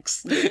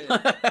CEX.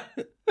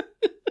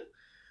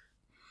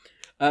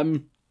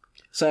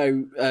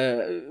 So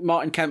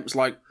Martin Kemp's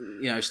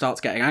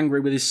starts getting angry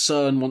with his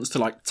son, wants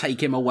to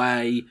take him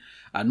away,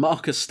 and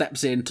Marcus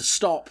steps in to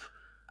stop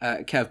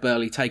Kev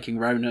Burley taking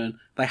Ronan.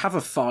 They have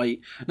a fight.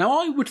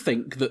 Now, I would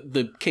think that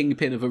the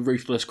kingpin of a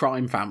ruthless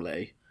crime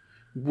family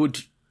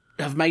would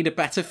have made a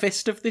better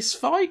fist of this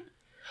fight.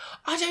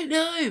 I don't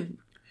know.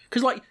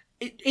 Because,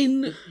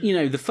 in,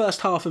 the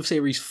first half of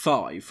Series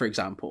 5, for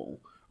example,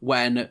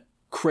 when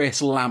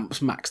Chris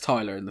lamps Max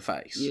Tyler in the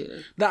face,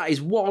 that is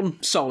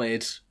one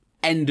solid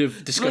end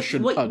of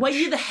discussion punch. When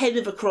you're the head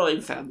of a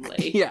crime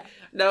family... Yeah.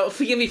 Now,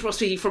 forgive me for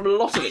speaking from a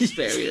lot of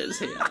experience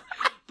here.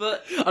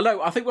 But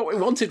I think what we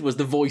wanted was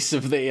the voice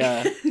of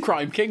the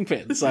crime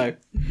kingpin, so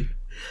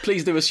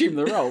please do assume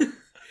the role.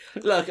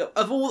 Look,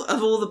 of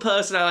all the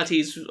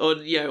personalities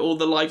on all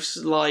the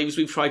lives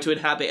we've tried to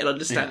inhabit and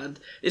understand,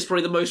 it's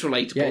probably the most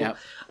relatable.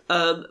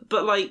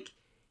 But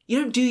you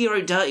don't do your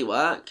own dirty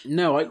work.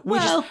 No,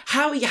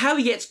 how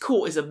he gets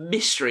caught is a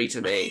mystery to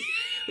me.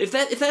 If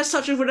they're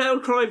such a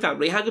renowned crime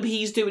family, how come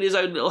he's doing his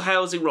own little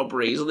housing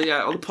robberies on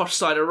the posh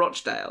side of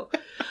Rochdale?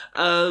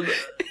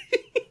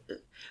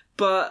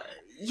 But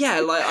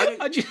yeah,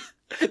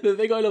 the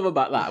thing I love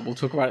about that, and we'll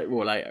talk about it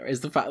more later,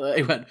 is the fact that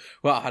he went,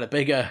 "Well, I had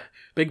a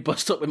big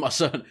bust up with my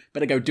son.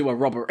 Better go do a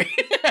robbery."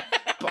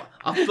 But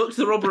I've booked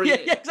the robbery.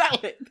 Yeah,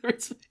 exactly.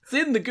 It's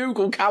in the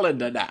Google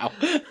Calendar now.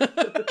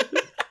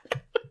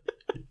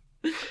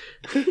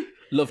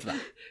 Loved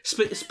that.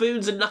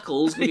 Spoons and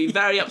Knuckles will be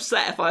very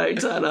upset if I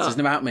don't turn up. This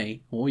isn't about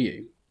me, or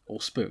you,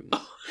 or Spoons.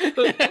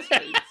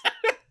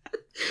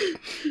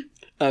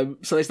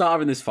 So they start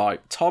having this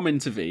fight. Tom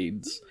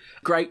intervenes.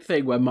 Great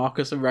thing when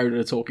Marcus and Ronan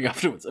are talking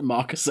afterwards, and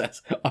Marcus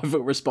says, "I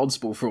feel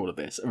responsible for all of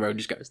this," and Ronan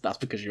just goes, "That's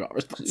because you are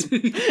responsible."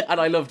 And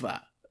I loved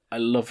that.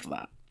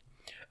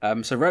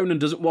 So Ronan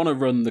doesn't want to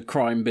run the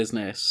crime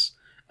business.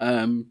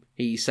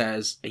 He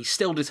says he's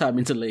still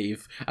determined to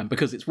leave, and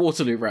because it's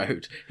Waterloo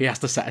Road, he has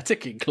to set a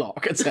ticking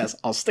clock and says,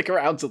 "I'll stick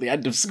around till the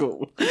end of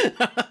school."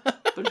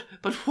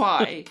 But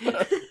why?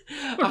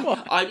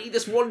 I need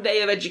this one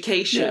day of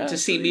education to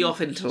see me off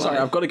into life. Sorry,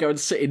 I've got to go and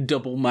sit in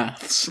double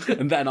maths,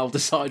 and then I'll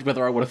decide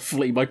whether I want to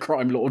flee my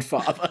crime lord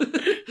father.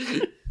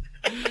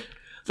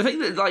 The thing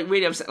that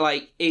really upset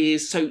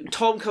is so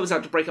Tom comes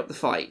out to break up the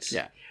fight.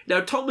 Yeah. Now,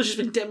 Tom has just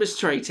been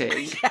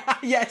demonstrating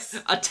yes,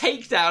 a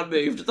takedown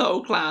move to the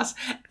whole class,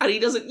 and he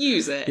doesn't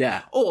use it.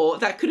 Yeah. Or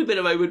that could have been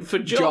a moment for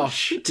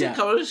Josh to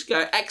come and just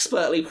go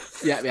expertly.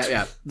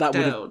 Yeah.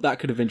 That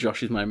could have been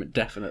Josh's moment,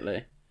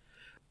 definitely.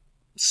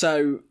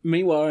 So,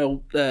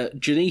 meanwhile,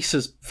 Janice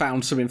has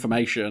found some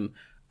information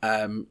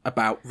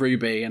about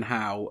Ruby and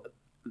how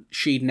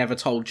she'd never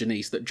told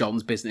Janice that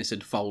John's business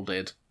had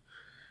folded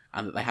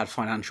and that they had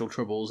financial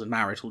troubles and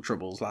marital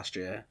troubles last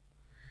year.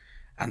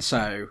 And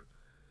so,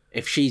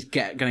 if she's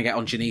going to get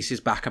on Janice's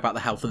back about the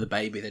health of the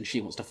baby, then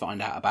she wants to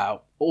find out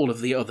about all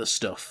of the other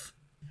stuff.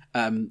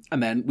 And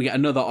then we get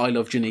another I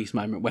love Janice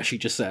moment where she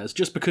just says,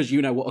 "Just because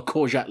you know what a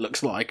courgette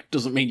looks like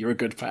doesn't mean you're a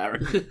good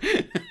parent."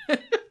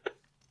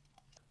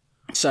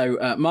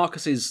 So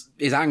Marcus is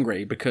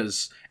angry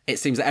because it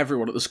seems that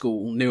everyone at the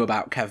school knew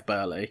about Kev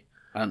Burley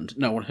and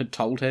no one had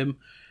told him.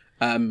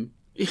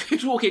 You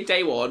could walk in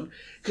day one,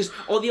 because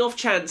on the off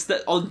chance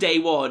that on day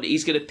one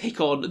he's going to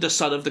pick on the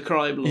son of the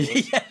crime lord.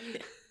 Yeah.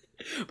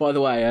 By the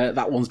way,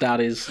 that one's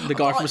dad is the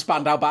guy from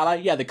Spandau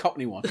Ballet. Yeah, the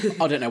Cockney one.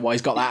 I don't know why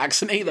he's got that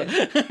accent either.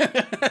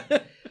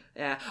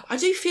 Yeah, I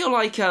do feel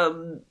like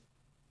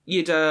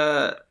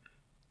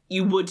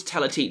you would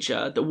tell a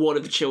teacher that one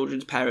of the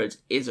children's parents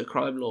is a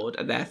crime lord,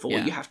 and therefore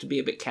you have to be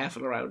a bit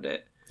careful around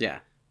it. Yeah.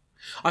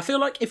 I feel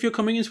like if you're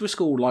coming into a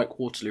school like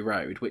Waterloo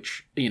Road,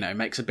 which,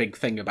 makes a big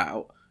thing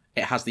about,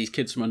 it has these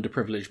kids from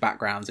underprivileged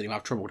backgrounds and who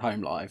have troubled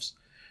home lives,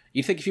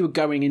 You'd think if you were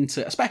going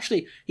into,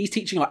 especially, he's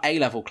teaching like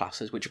A-level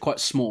classes, which are quite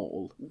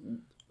small.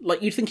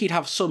 Like, you'd think he'd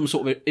have some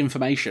sort of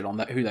information on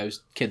who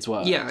those kids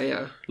were.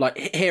 Yeah. Like,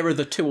 here are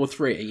the 2 or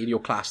 3 in your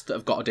class that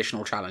have got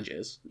additional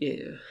challenges.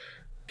 Yeah.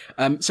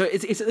 So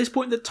it's at this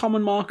point that Tom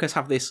and Marcus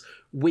have this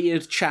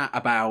weird chat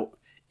about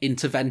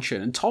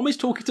intervention, and Tom is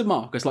talking to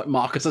Marcus like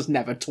Marcus has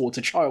never taught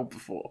a child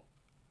before.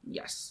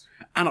 Yes.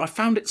 And I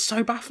found it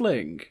so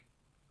baffling.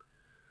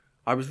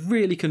 I was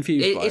really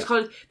confused by it. It's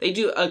kind of, they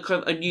do a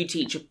kind of a new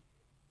teacher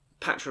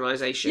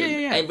patronisation.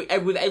 Yeah.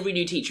 With every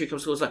new teacher who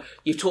comes to school, it's like,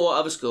 you've taught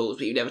other schools,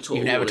 but you've never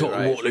taught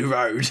Waterloo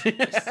Road.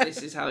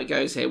 This is how it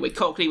goes here. We're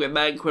Cockney, we're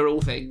Manc, we're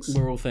all things.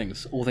 We're all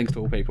things to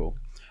all people.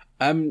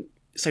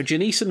 So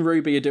Janice and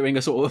Ruby are doing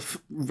a sort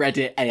of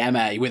Reddit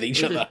AMA with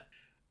each other.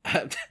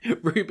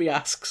 Ruby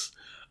asks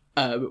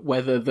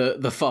whether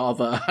the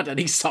father had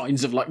any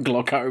signs of like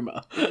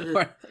glaucoma.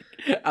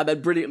 And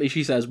then brilliantly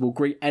she says, we'll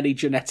greet any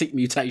genetic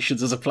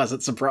mutations as a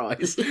pleasant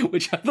surprise,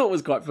 which I thought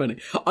was quite funny.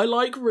 I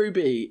like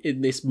Ruby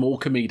in this more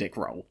comedic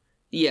role.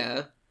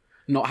 Yeah.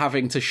 Not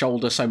having to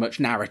shoulder so much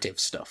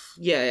narrative stuff.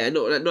 Yeah,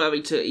 not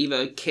having to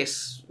either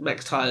kiss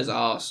Max Tyler's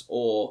ass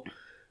or,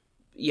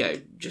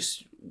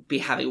 just be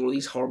having all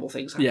these horrible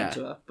things happen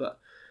to her. But,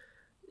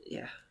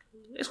 yeah,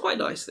 it's quite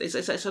nice. It's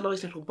a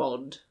nice little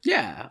bond.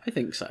 Yeah, I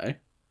think so.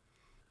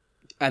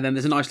 And then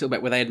there's a nice little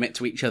bit where they admit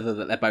to each other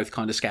that they're both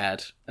kind of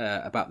scared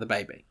about the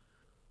baby.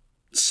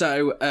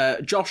 So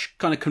Josh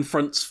kind of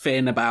confronts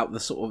Finn about the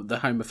sort of the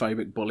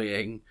homophobic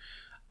bullying,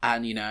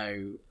 and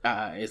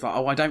is like,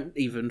 "Oh, I don't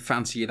even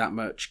fancy you that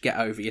much. Get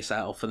over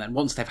yourself." And then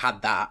once they've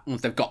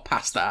got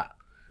past that,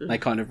 they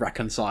kind of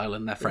reconcile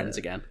and they're friends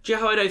again. Do you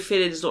know how I know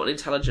Finn is not an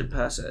intelligent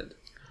person?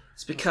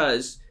 It's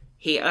because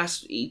he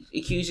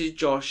accuses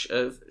Josh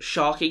of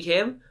sharking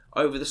him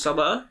over the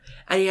summer,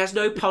 and he has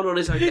no pun on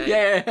his own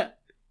name.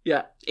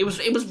 Yeah. It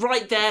was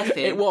right there,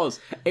 Finn.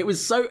 It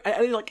was so,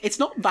 like, it's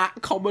not that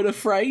common a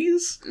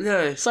phrase.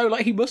 No. So,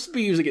 like, he must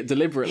be using it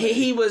deliberately.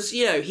 He was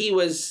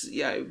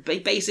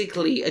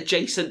basically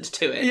adjacent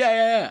to it.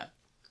 Yeah,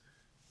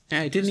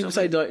 he didn't even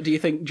say, do you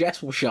think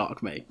Jess will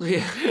shark me?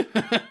 Yeah.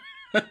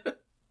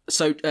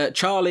 So,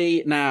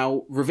 Charlie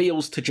now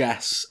reveals to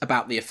Jess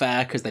about the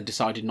affair because they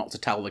decided not to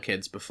tell the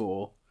kids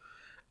before.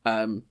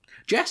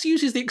 Jess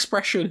uses the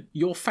expression,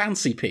 your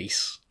fancy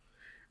piece,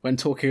 when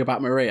talking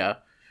about Maria.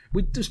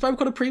 We spoke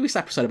on a previous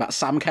episode about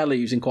Sam Kelly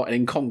using quite an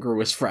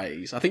incongruous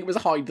phrase. I think it was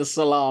hide the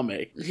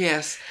salami.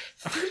 Yes.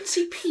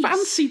 Fancy piece.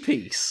 Fancy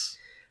piece.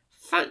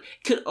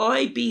 Can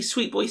I be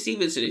Sweet Boy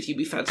Stevenson if you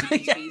be Fancy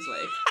Piece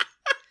Beasley?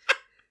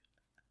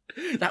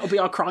 That would be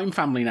our crime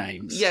family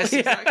names. Yes,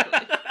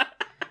 exactly.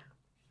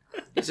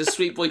 It's a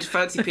Sweet Boy to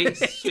Fancy Piece.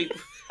 Sweet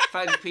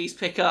Fancy Piece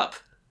pick up.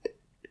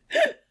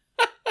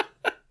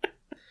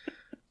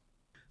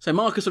 So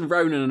Marcus and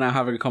Ronan are now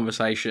having a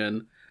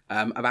conversation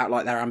about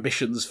like their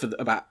ambitions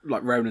about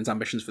Ronan's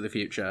ambitions for the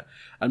future.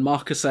 And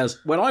Marcus says,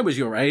 "When I was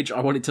your age, I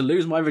wanted to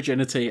lose my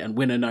virginity and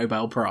win a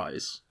Nobel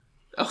Prize."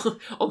 Oh,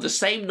 on the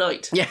same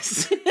night.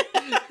 Yes.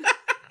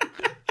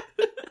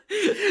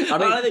 I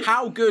mean,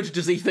 how good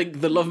does he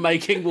think the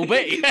lovemaking will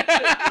be?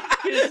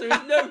 Because there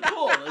is no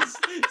pause.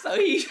 So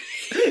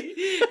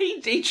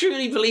he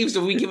truly believes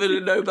that we give him a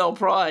Nobel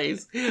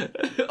Prize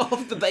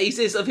off the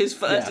basis of his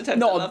first attempt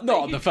not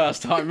on the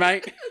first time,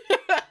 mate.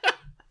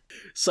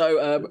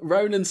 So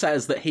Ronan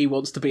says that he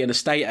wants to be an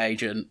estate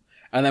agent,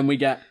 and then we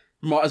get,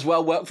 might as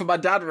well work for my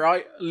dad,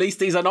 right? At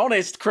least he's an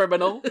honest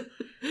criminal.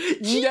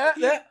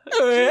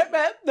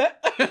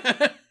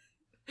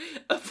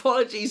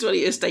 Apologies for any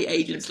estate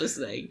agents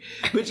listening,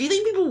 but do you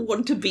think people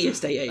want to be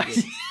estate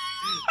agents?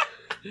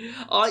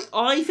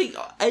 I think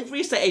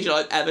every estate agent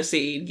I've ever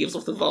seen gives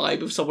off the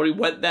vibe of someone who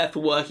went there for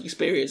work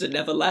experience and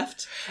never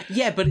left.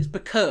 Yeah, but it's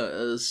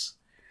because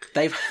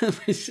they've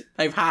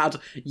had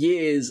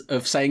years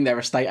of saying they're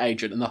a estate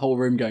agent and the whole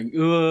room going,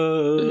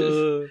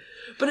 ugh.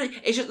 But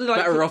it's just like,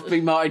 better off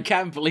being Martin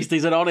Kemp, at least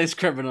he's an honest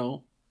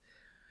criminal.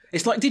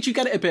 It's like, did you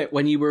get it a bit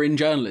when you were in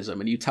journalism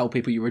and you tell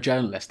people you were a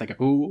journalist? They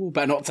go, ooh,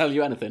 better not tell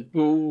you anything.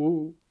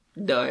 Ooh.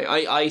 No,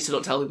 I used to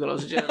not tell people I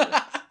was a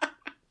journalist.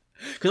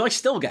 Because I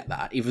still get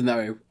that, even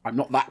though I'm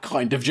not that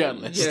kind of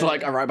journalist. Yeah.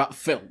 Like, I write about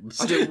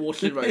films. I do a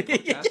Waterloo Road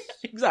podcast. Yeah,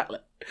 exactly.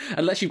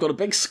 Unless you've got a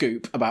big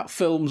scoop about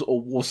films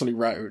or Waterloo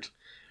Road.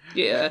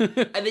 Yeah.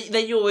 And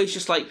then you're always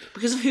just like,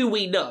 because of who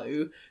we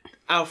know,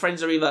 our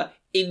friends are either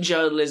in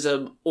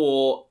journalism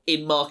or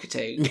in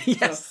marketing.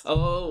 Yes.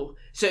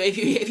 So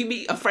if you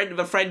meet a friend of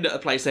a friend at a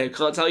place, they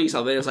can't tell you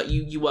something. It's like,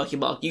 you work in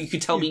marketing. You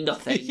could tell me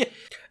nothing. Yeah.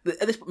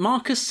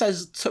 Marcus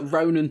says to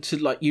Ronan to,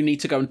 like, you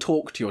need to go and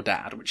talk to your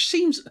dad, which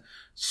seems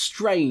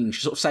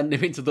strange, sort of send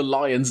him into the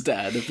lion's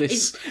den of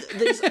this.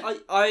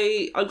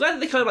 I'm glad that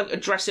they kind of like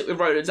address it with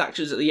Ronan's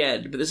actions at the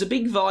end, but there's a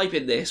big vibe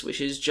in this,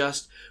 which is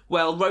just,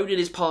 well, Ronan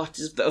is part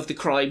of the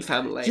crime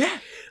family. Yeah.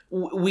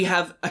 We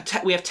have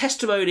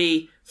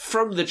testimony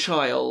from the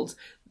child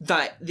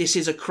that this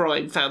is a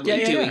crime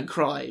family doing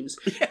crimes.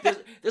 Yeah.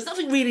 There's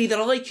nothing really that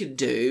I can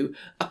do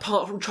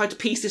apart from try to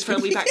piece this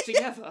family back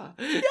together.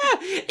 Yeah.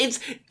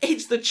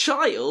 It's the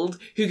child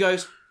who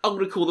goes, I'm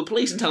going to call the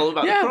police and tell them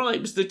about the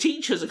crimes. The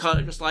teachers are kind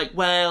of just like,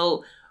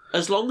 well,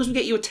 as long as we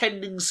get you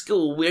attending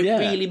school, we don't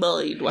really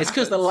mind what It's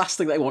because the last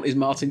thing they want is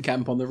Martin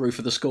Kemp on the roof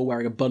of the school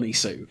wearing a bunny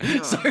suit.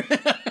 Oh. So...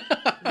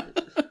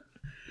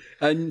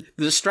 And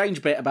there's a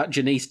strange bit about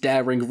Janice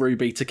daring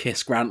Ruby to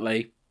kiss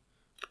Grantley.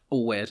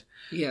 All weird.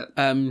 Yeah.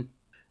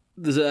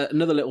 There's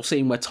another little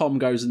scene where Tom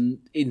goes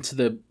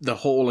into the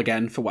hall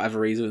again for whatever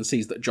reason and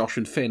sees that Josh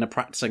and Finn are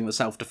practicing the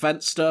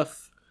self-defense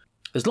stuff.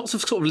 There's lots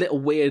of sort of little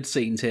weird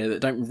scenes here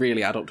that don't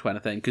really add up to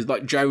anything, because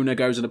like Jonah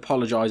goes and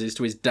apologises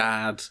to his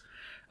dad,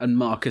 and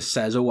Marcus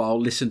says, oh, I'll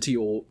listen to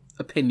your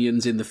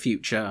opinions in the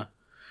future.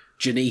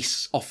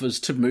 Janice offers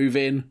to move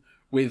in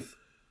with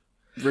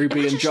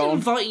Ruby and John.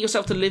 Inviting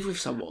yourself to live with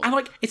someone. And,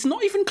 like, it's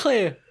not even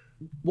clear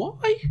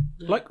why.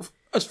 Like,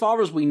 as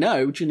far as we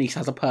know, Janice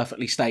has a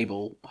perfectly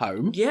stable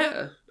home.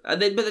 Yeah.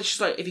 And then, but it's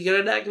just like, if you're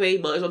going to nag me,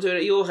 might as well do it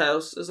at your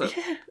house. It's like,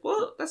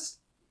 what?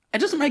 It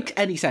doesn't make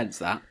any sense,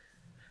 that.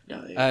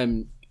 No.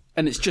 And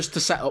it's just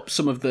to set up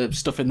some of the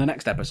stuff in the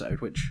next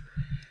episode, which...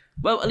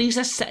 Well, at least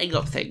they're setting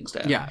up things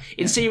now. Yeah.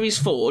 In Series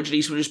 4,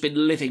 Janice would have just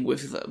been living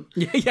with them.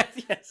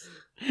 Yes.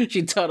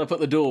 She'd turn up at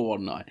the door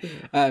one night.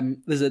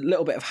 There's a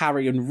little bit of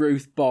Harry and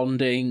Ruth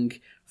bonding.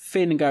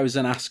 Finn goes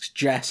and asks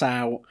Jess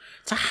out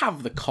to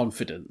have the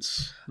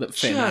confidence that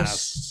Finn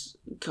has.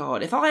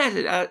 God, if I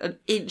had an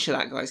inch of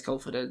that guy's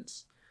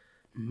confidence,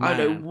 I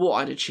don't know what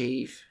I'd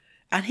achieve.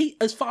 And he,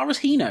 as far as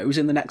he knows,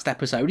 in the next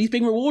episode, he's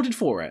being rewarded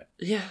for it.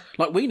 Yeah.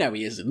 Like, we know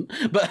he isn't,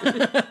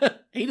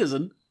 but he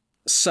doesn't.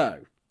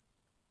 So...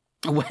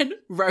 when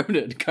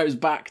Ronan goes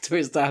back to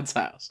his dad's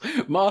house,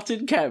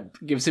 Martin Kemp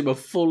gives him a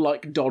full,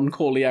 like, Don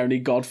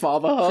Corleone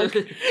Godfather hug.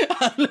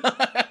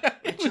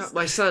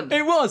 My son.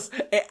 It was.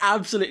 It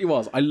absolutely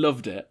was. I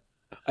loved it.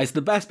 It's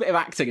the best bit of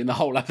acting in the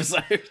whole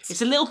episode.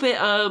 It's a little bit,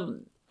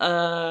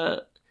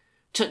 for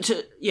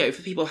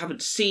people who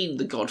haven't seen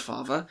The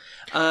Godfather.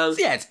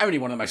 Yeah, it's only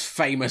one of the most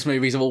famous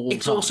movies of all time.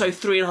 It's also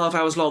 3.5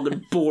 hours long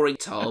and boring,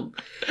 Tom.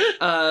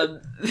 No,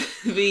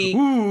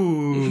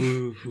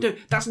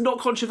 that's not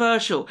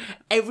controversial.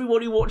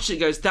 Everyone who watched it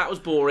goes, that was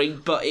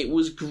boring, but it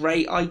was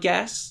great, I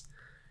guess.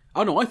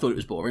 Oh no, I thought it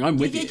was boring. I'm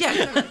with you.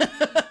 Yeah.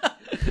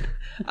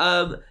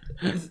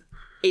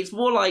 It's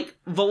more like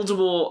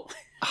Voldemort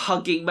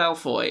hugging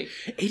Malfoy.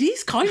 It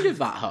is kind of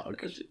that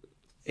hug.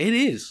 It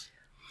is.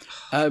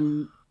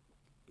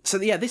 So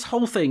yeah, this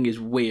whole thing is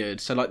weird.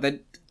 So like,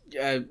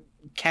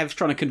 Kev's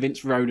trying to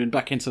convince Ronan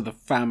back into the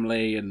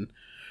family, and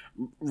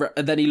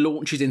then he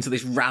launches into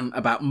this rant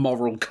about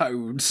moral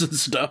codes and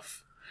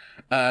stuff.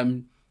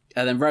 And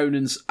then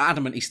Ronan's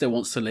adamant he still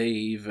wants to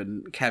leave,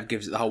 and Kev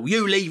gives it the whole,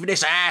 you leave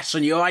this ass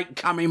and you ain't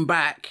coming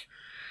back.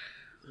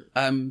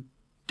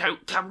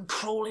 Don't come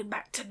crawling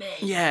back to me.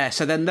 Yeah,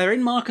 so then they're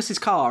in Marcus's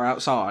car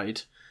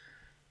outside.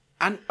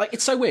 And like,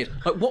 it's so weird.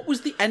 Like, what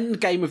was the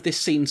end game of this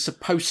scene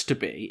supposed to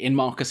be in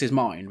Marcus's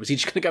mind? Was he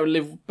just going to go and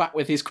live back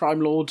with his crime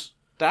lord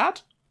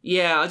dad?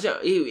 Yeah,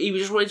 he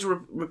was just wanting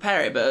to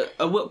repair it, but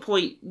at what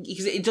point?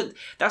 Because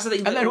that's the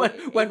thing. And then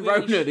when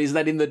Ronan is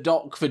then in the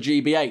dock for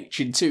GBH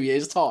in 2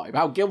 years' time,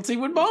 how guilty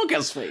would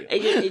Marcus feel?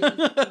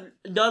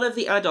 None of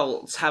the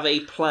adults have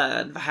a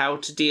plan for how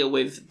to deal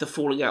with the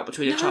falling out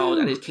between a child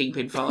and his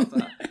kingpin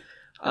father.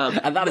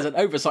 And that is an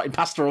oversight in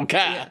pastoral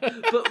care. Yeah.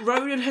 But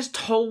Ronan has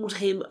told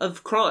him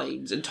of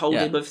crimes and told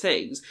him of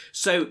things.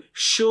 So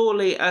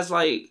surely, as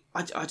like,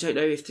 I don't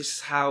know if this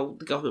is how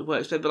the government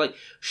works, but like,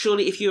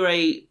 surely if you're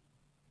a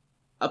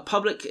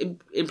public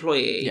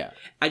employee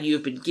and you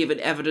have been given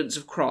evidence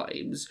of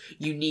crimes,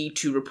 you need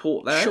to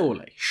report that.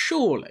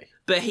 Surely.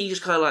 But he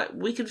just kind of like,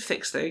 we can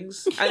fix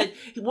things. And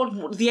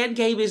then the end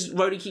game is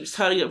Ronan keeps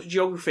turning up to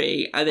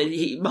geography, and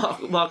then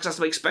Marcus has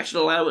to make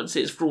special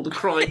allowances for all the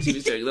crimes he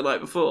was doing the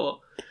night before.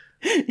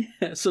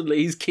 Yeah, suddenly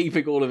he's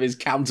keeping all of his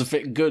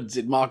counterfeit goods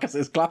in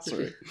Marcus's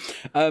classroom.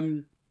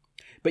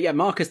 But yeah,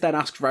 Marcus then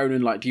asks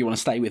Ronan, like, do you want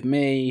to stay with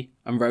me?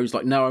 And Rose's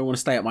like, no, I want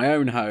to stay at my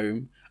own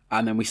home.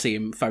 And then we see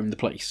him phone the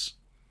police.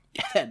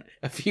 And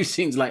a few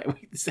scenes later,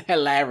 it's a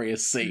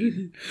hilarious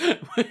scene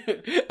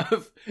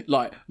of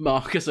like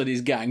Marcus and his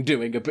gang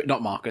doing a bit,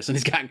 not Marcus and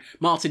his gang,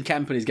 Martin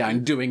Kemp and his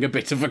gang doing a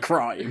bit of a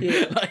crime.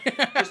 Yeah.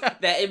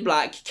 They're in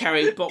black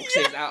carrying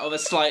boxes out of a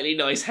slightly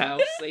nice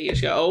house. So you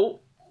just go,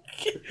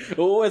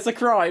 oh, it's a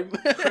crime.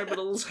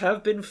 Criminals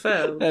have been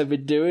found. They've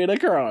been doing a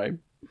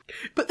crime.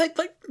 But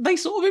they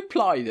sort of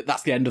imply that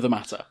that's the end of the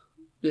matter.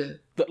 Yeah.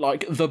 That,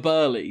 like, the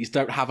Burleys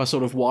don't have a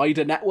sort of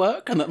wider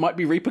network and that might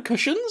be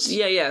repercussions?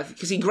 Yeah,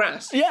 because he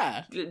grasped.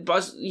 Yeah.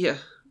 Yeah.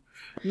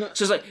 No.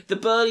 So it's like, the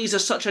Burleys are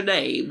such a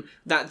name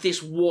that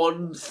this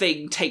one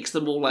thing takes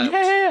them all out.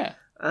 Yeah.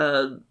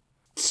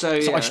 So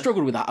I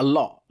struggled with that a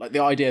lot. Like,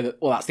 the idea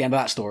that, well, that's the end of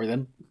that story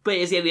then. But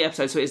it's the end of the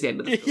episode, so it's the end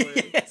of the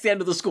story. It's the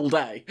end of the school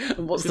day.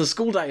 And once the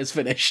school day is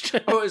finished...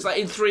 Oh, it's like,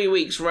 in 3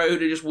 weeks, Ronan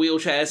just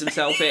wheelchairs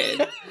himself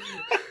in.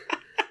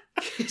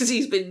 Because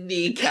he's been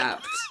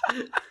kneecapped.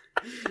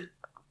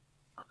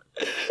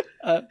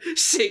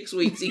 6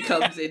 weeks he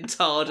comes in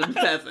tarred and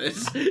feathered.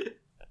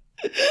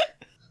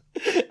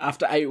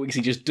 After 8 weeks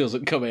he just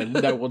doesn't come in.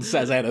 No one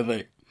says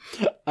anything.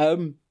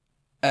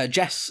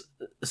 Jess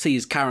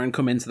sees Karen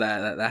come into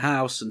their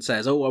house and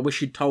says, "Oh, I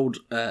wish you'd told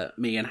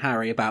me and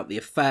Harry about the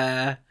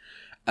affair."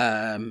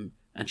 And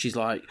she's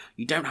like,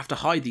 "You don't have to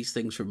hide these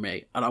things from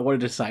me." And I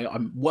wanted to say,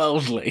 "I'm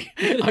worldly.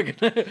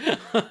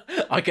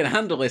 I can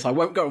handle this. I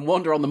won't go and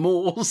wander on the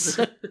moors."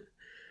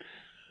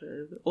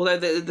 Although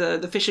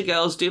the Fisher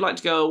girls do like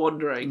to go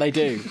wandering. They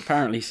do,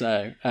 apparently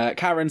so.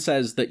 Karen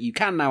says that you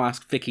can now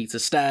ask Vicky to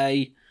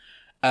stay.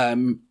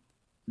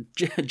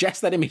 Jess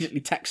then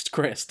immediately texts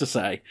Chris to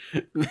say,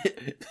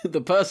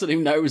 "The person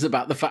who knows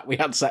about the fact we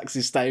had sex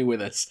is staying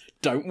with us.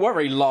 Don't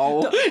worry,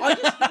 lol." I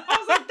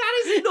was like,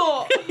 that is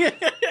not...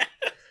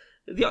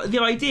 The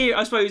idea,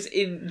 I suppose,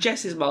 in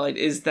Jess's mind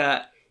is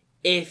that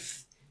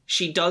if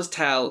she does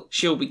tell,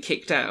 she'll be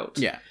kicked out.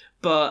 Yeah.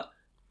 But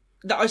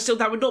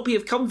that would not be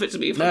of comfort to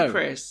me from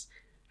Chris.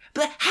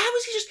 But how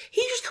is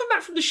he just come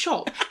back from the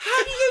shop?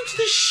 How do you go to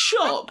the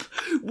shop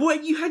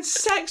when you had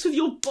sex with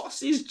your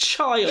boss's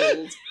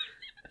child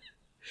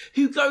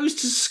who goes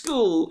to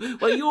school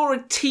when you're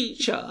a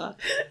teacher?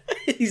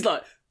 He's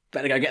like,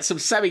 better go get some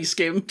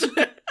semi-skimmed.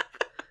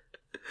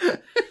 I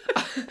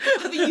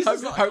think he's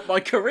just hope my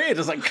career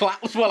doesn't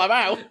collapse while I'm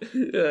out.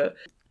 Yeah.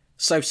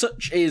 So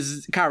such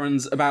is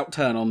Karen's about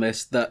turn on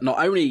this that not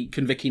only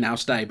can Vicky now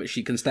stay, but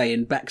she can stay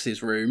in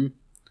Bex's room.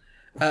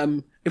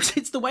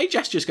 It's the way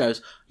Jess just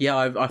goes, "Yeah,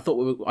 I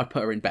thought I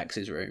put her in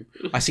Bex's room.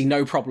 I see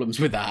no problems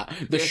with that.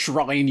 The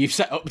shrine you've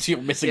set up to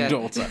your missing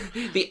daughter.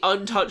 The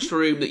untouched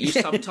room that you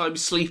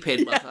sometimes sleep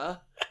in, mother."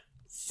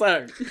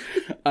 So,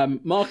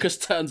 Marcus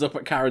turns up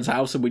at Karen's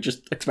house and we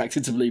just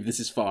expected to believe this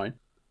is fine.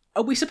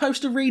 Are we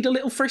supposed to read a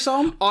little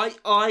frisson?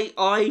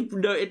 I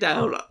noted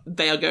down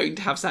they are going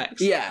to have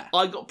sex. Yeah.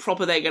 I got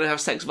proper they're going to have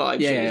sex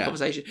vibes in this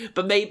conversation.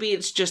 But maybe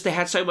it's just they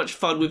had so much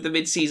fun with the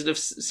mid-season of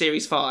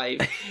Series 5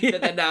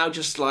 that they're now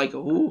just like,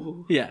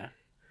 ooh. Yeah.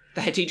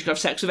 The head teacher can have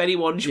sex with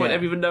anyone, she won't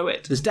ever even know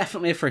it. There's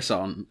definitely a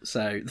frisson,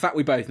 so the fact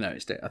we both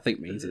noticed it, I think,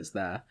 means it's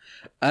there.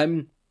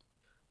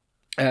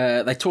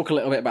 They talk a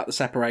little bit about the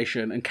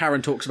separation, and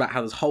Karen talks about how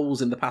there's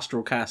holes in the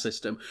pastoral care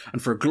system,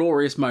 and for a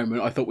glorious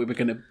moment I thought we were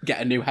going to get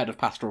a new head of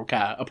pastoral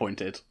care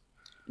appointed.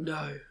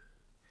 No.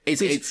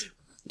 It's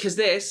because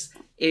this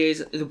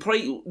is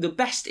probably the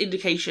best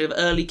indication of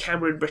early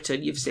Cameron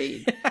Britain you've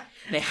seen.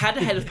 They had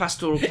a head of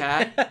pastoral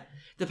care.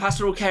 The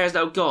pastoral care is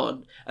now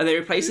gone. Are they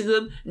replacing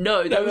them?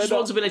 No, their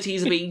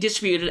responsibilities are being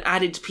distributed and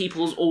added to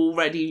people's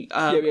already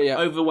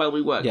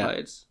overwhelming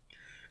workloads.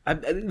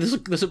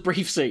 There's a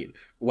brief scene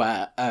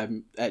where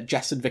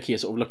Jess and Vicky are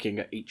sort of looking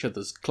at each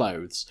other's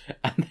clothes,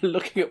 and they're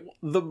looking at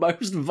the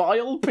most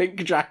vile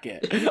pink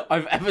jacket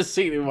I've ever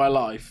seen in my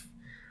life.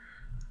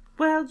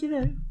 Well,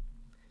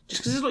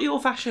 just because it's not your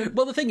fashion.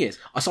 Well, the thing is,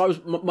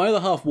 my other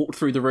half walked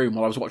through the room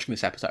while I was watching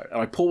this episode, and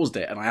I paused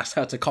it and I asked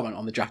her to comment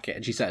on the jacket,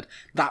 and she said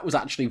that was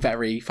actually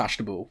very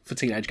fashionable for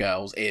teenage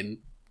girls in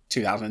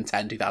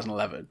 2010,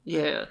 2011.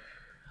 Yeah.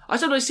 I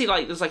sometimes see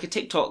there's a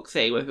TikTok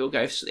thing where people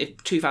go,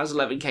 if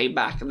 2011 came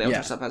back and they'll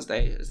dress up as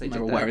they did. They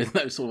were wearing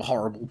those sort of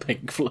horrible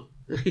pink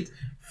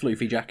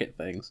floofy jacket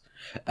things.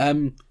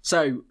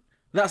 So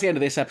that's the end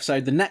of this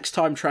episode. The next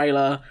time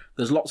trailer,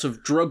 there's lots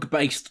of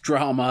drug-based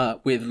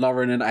drama with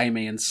Lauren and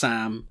Amy and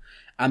Sam,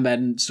 and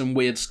then some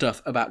weird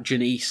stuff about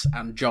Janice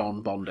and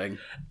John bonding.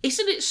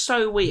 Isn't it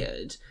so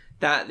weird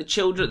that the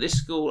children at this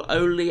school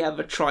only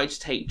ever tried to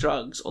take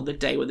drugs on the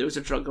day when there was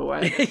a drug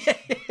awareness?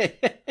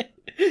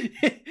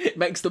 It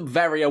makes them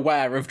very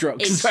aware of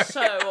drugs. It's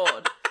so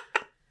odd.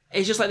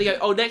 It's just like they go,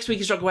 "Oh, next week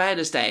is Drug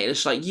Awareness Day," and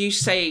it's like, you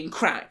saying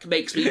crack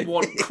makes me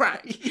want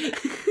crack.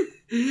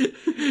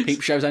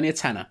 Peep Show's only a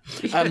tenner.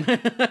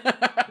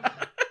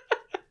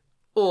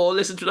 Or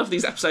listen to enough of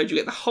these episodes, you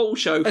get the whole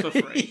show for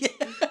free.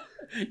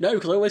 No,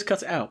 because I always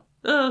cut it out.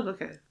 Oh,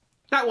 okay.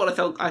 That one I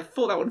thought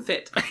that one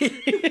fit.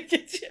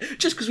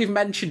 Just because we've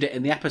mentioned it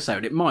in the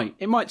episode, it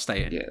might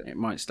stay in. Yeah. It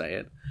might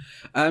stay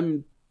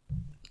in.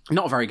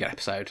 Not a very good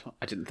episode,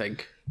 I didn't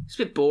think. It's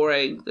a bit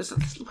boring. Where's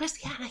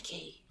the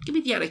anarchy? Give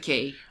me the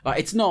anarchy.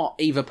 It's not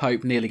Eva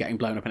Pope nearly getting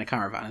blown up in a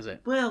caravan, is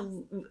it?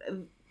 Well,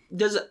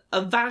 there's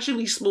a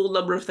vanishingly small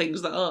number of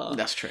things that are.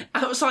 That's true.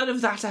 Outside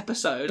of that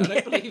episode, I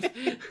don't believe...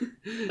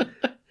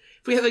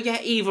 If we ever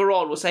get Eva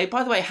on, we'll say,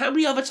 by the way, how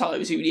many other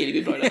times have you nearly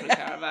been blown up in a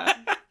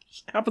caravan?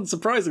 Happens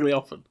surprisingly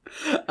often.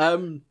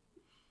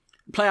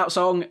 Play out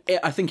song,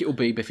 I think it will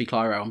be Biffy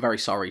Clyro. I'm very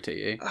sorry to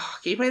you. Oh,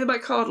 can you play the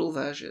Matt Cardle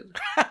version?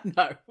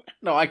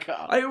 No, I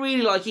can't. I don't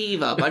really like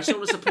Eva, but I just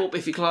want to support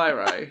Biffy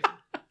Clyro.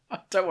 I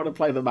don't want to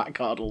play the Matt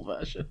Cardle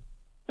version.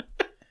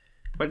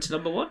 Went to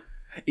number 1?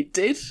 It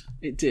did.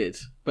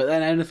 But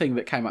then anything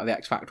that came out of the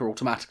X Factor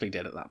automatically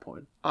did at that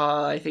point.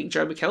 I think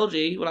Joe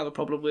McKelvey will have a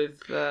problem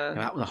with...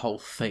 That was a whole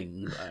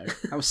thing, though.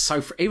 That was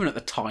so... Even at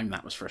the time,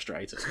 that was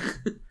frustrating.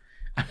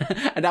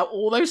 And now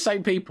all those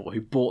same people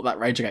who bought that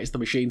Rage Against the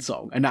Machine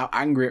song are now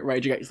angry at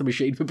Rage Against the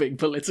Machine for being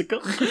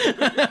political.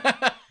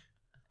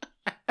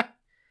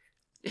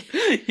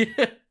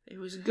 It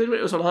was good when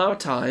it was on our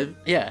time.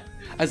 Yeah.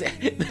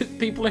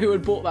 People who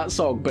had bought that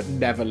song but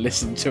never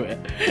listened to it.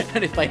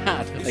 And if they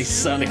had, they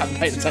certainly hadn't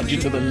paid attention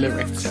to the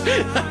lyrics.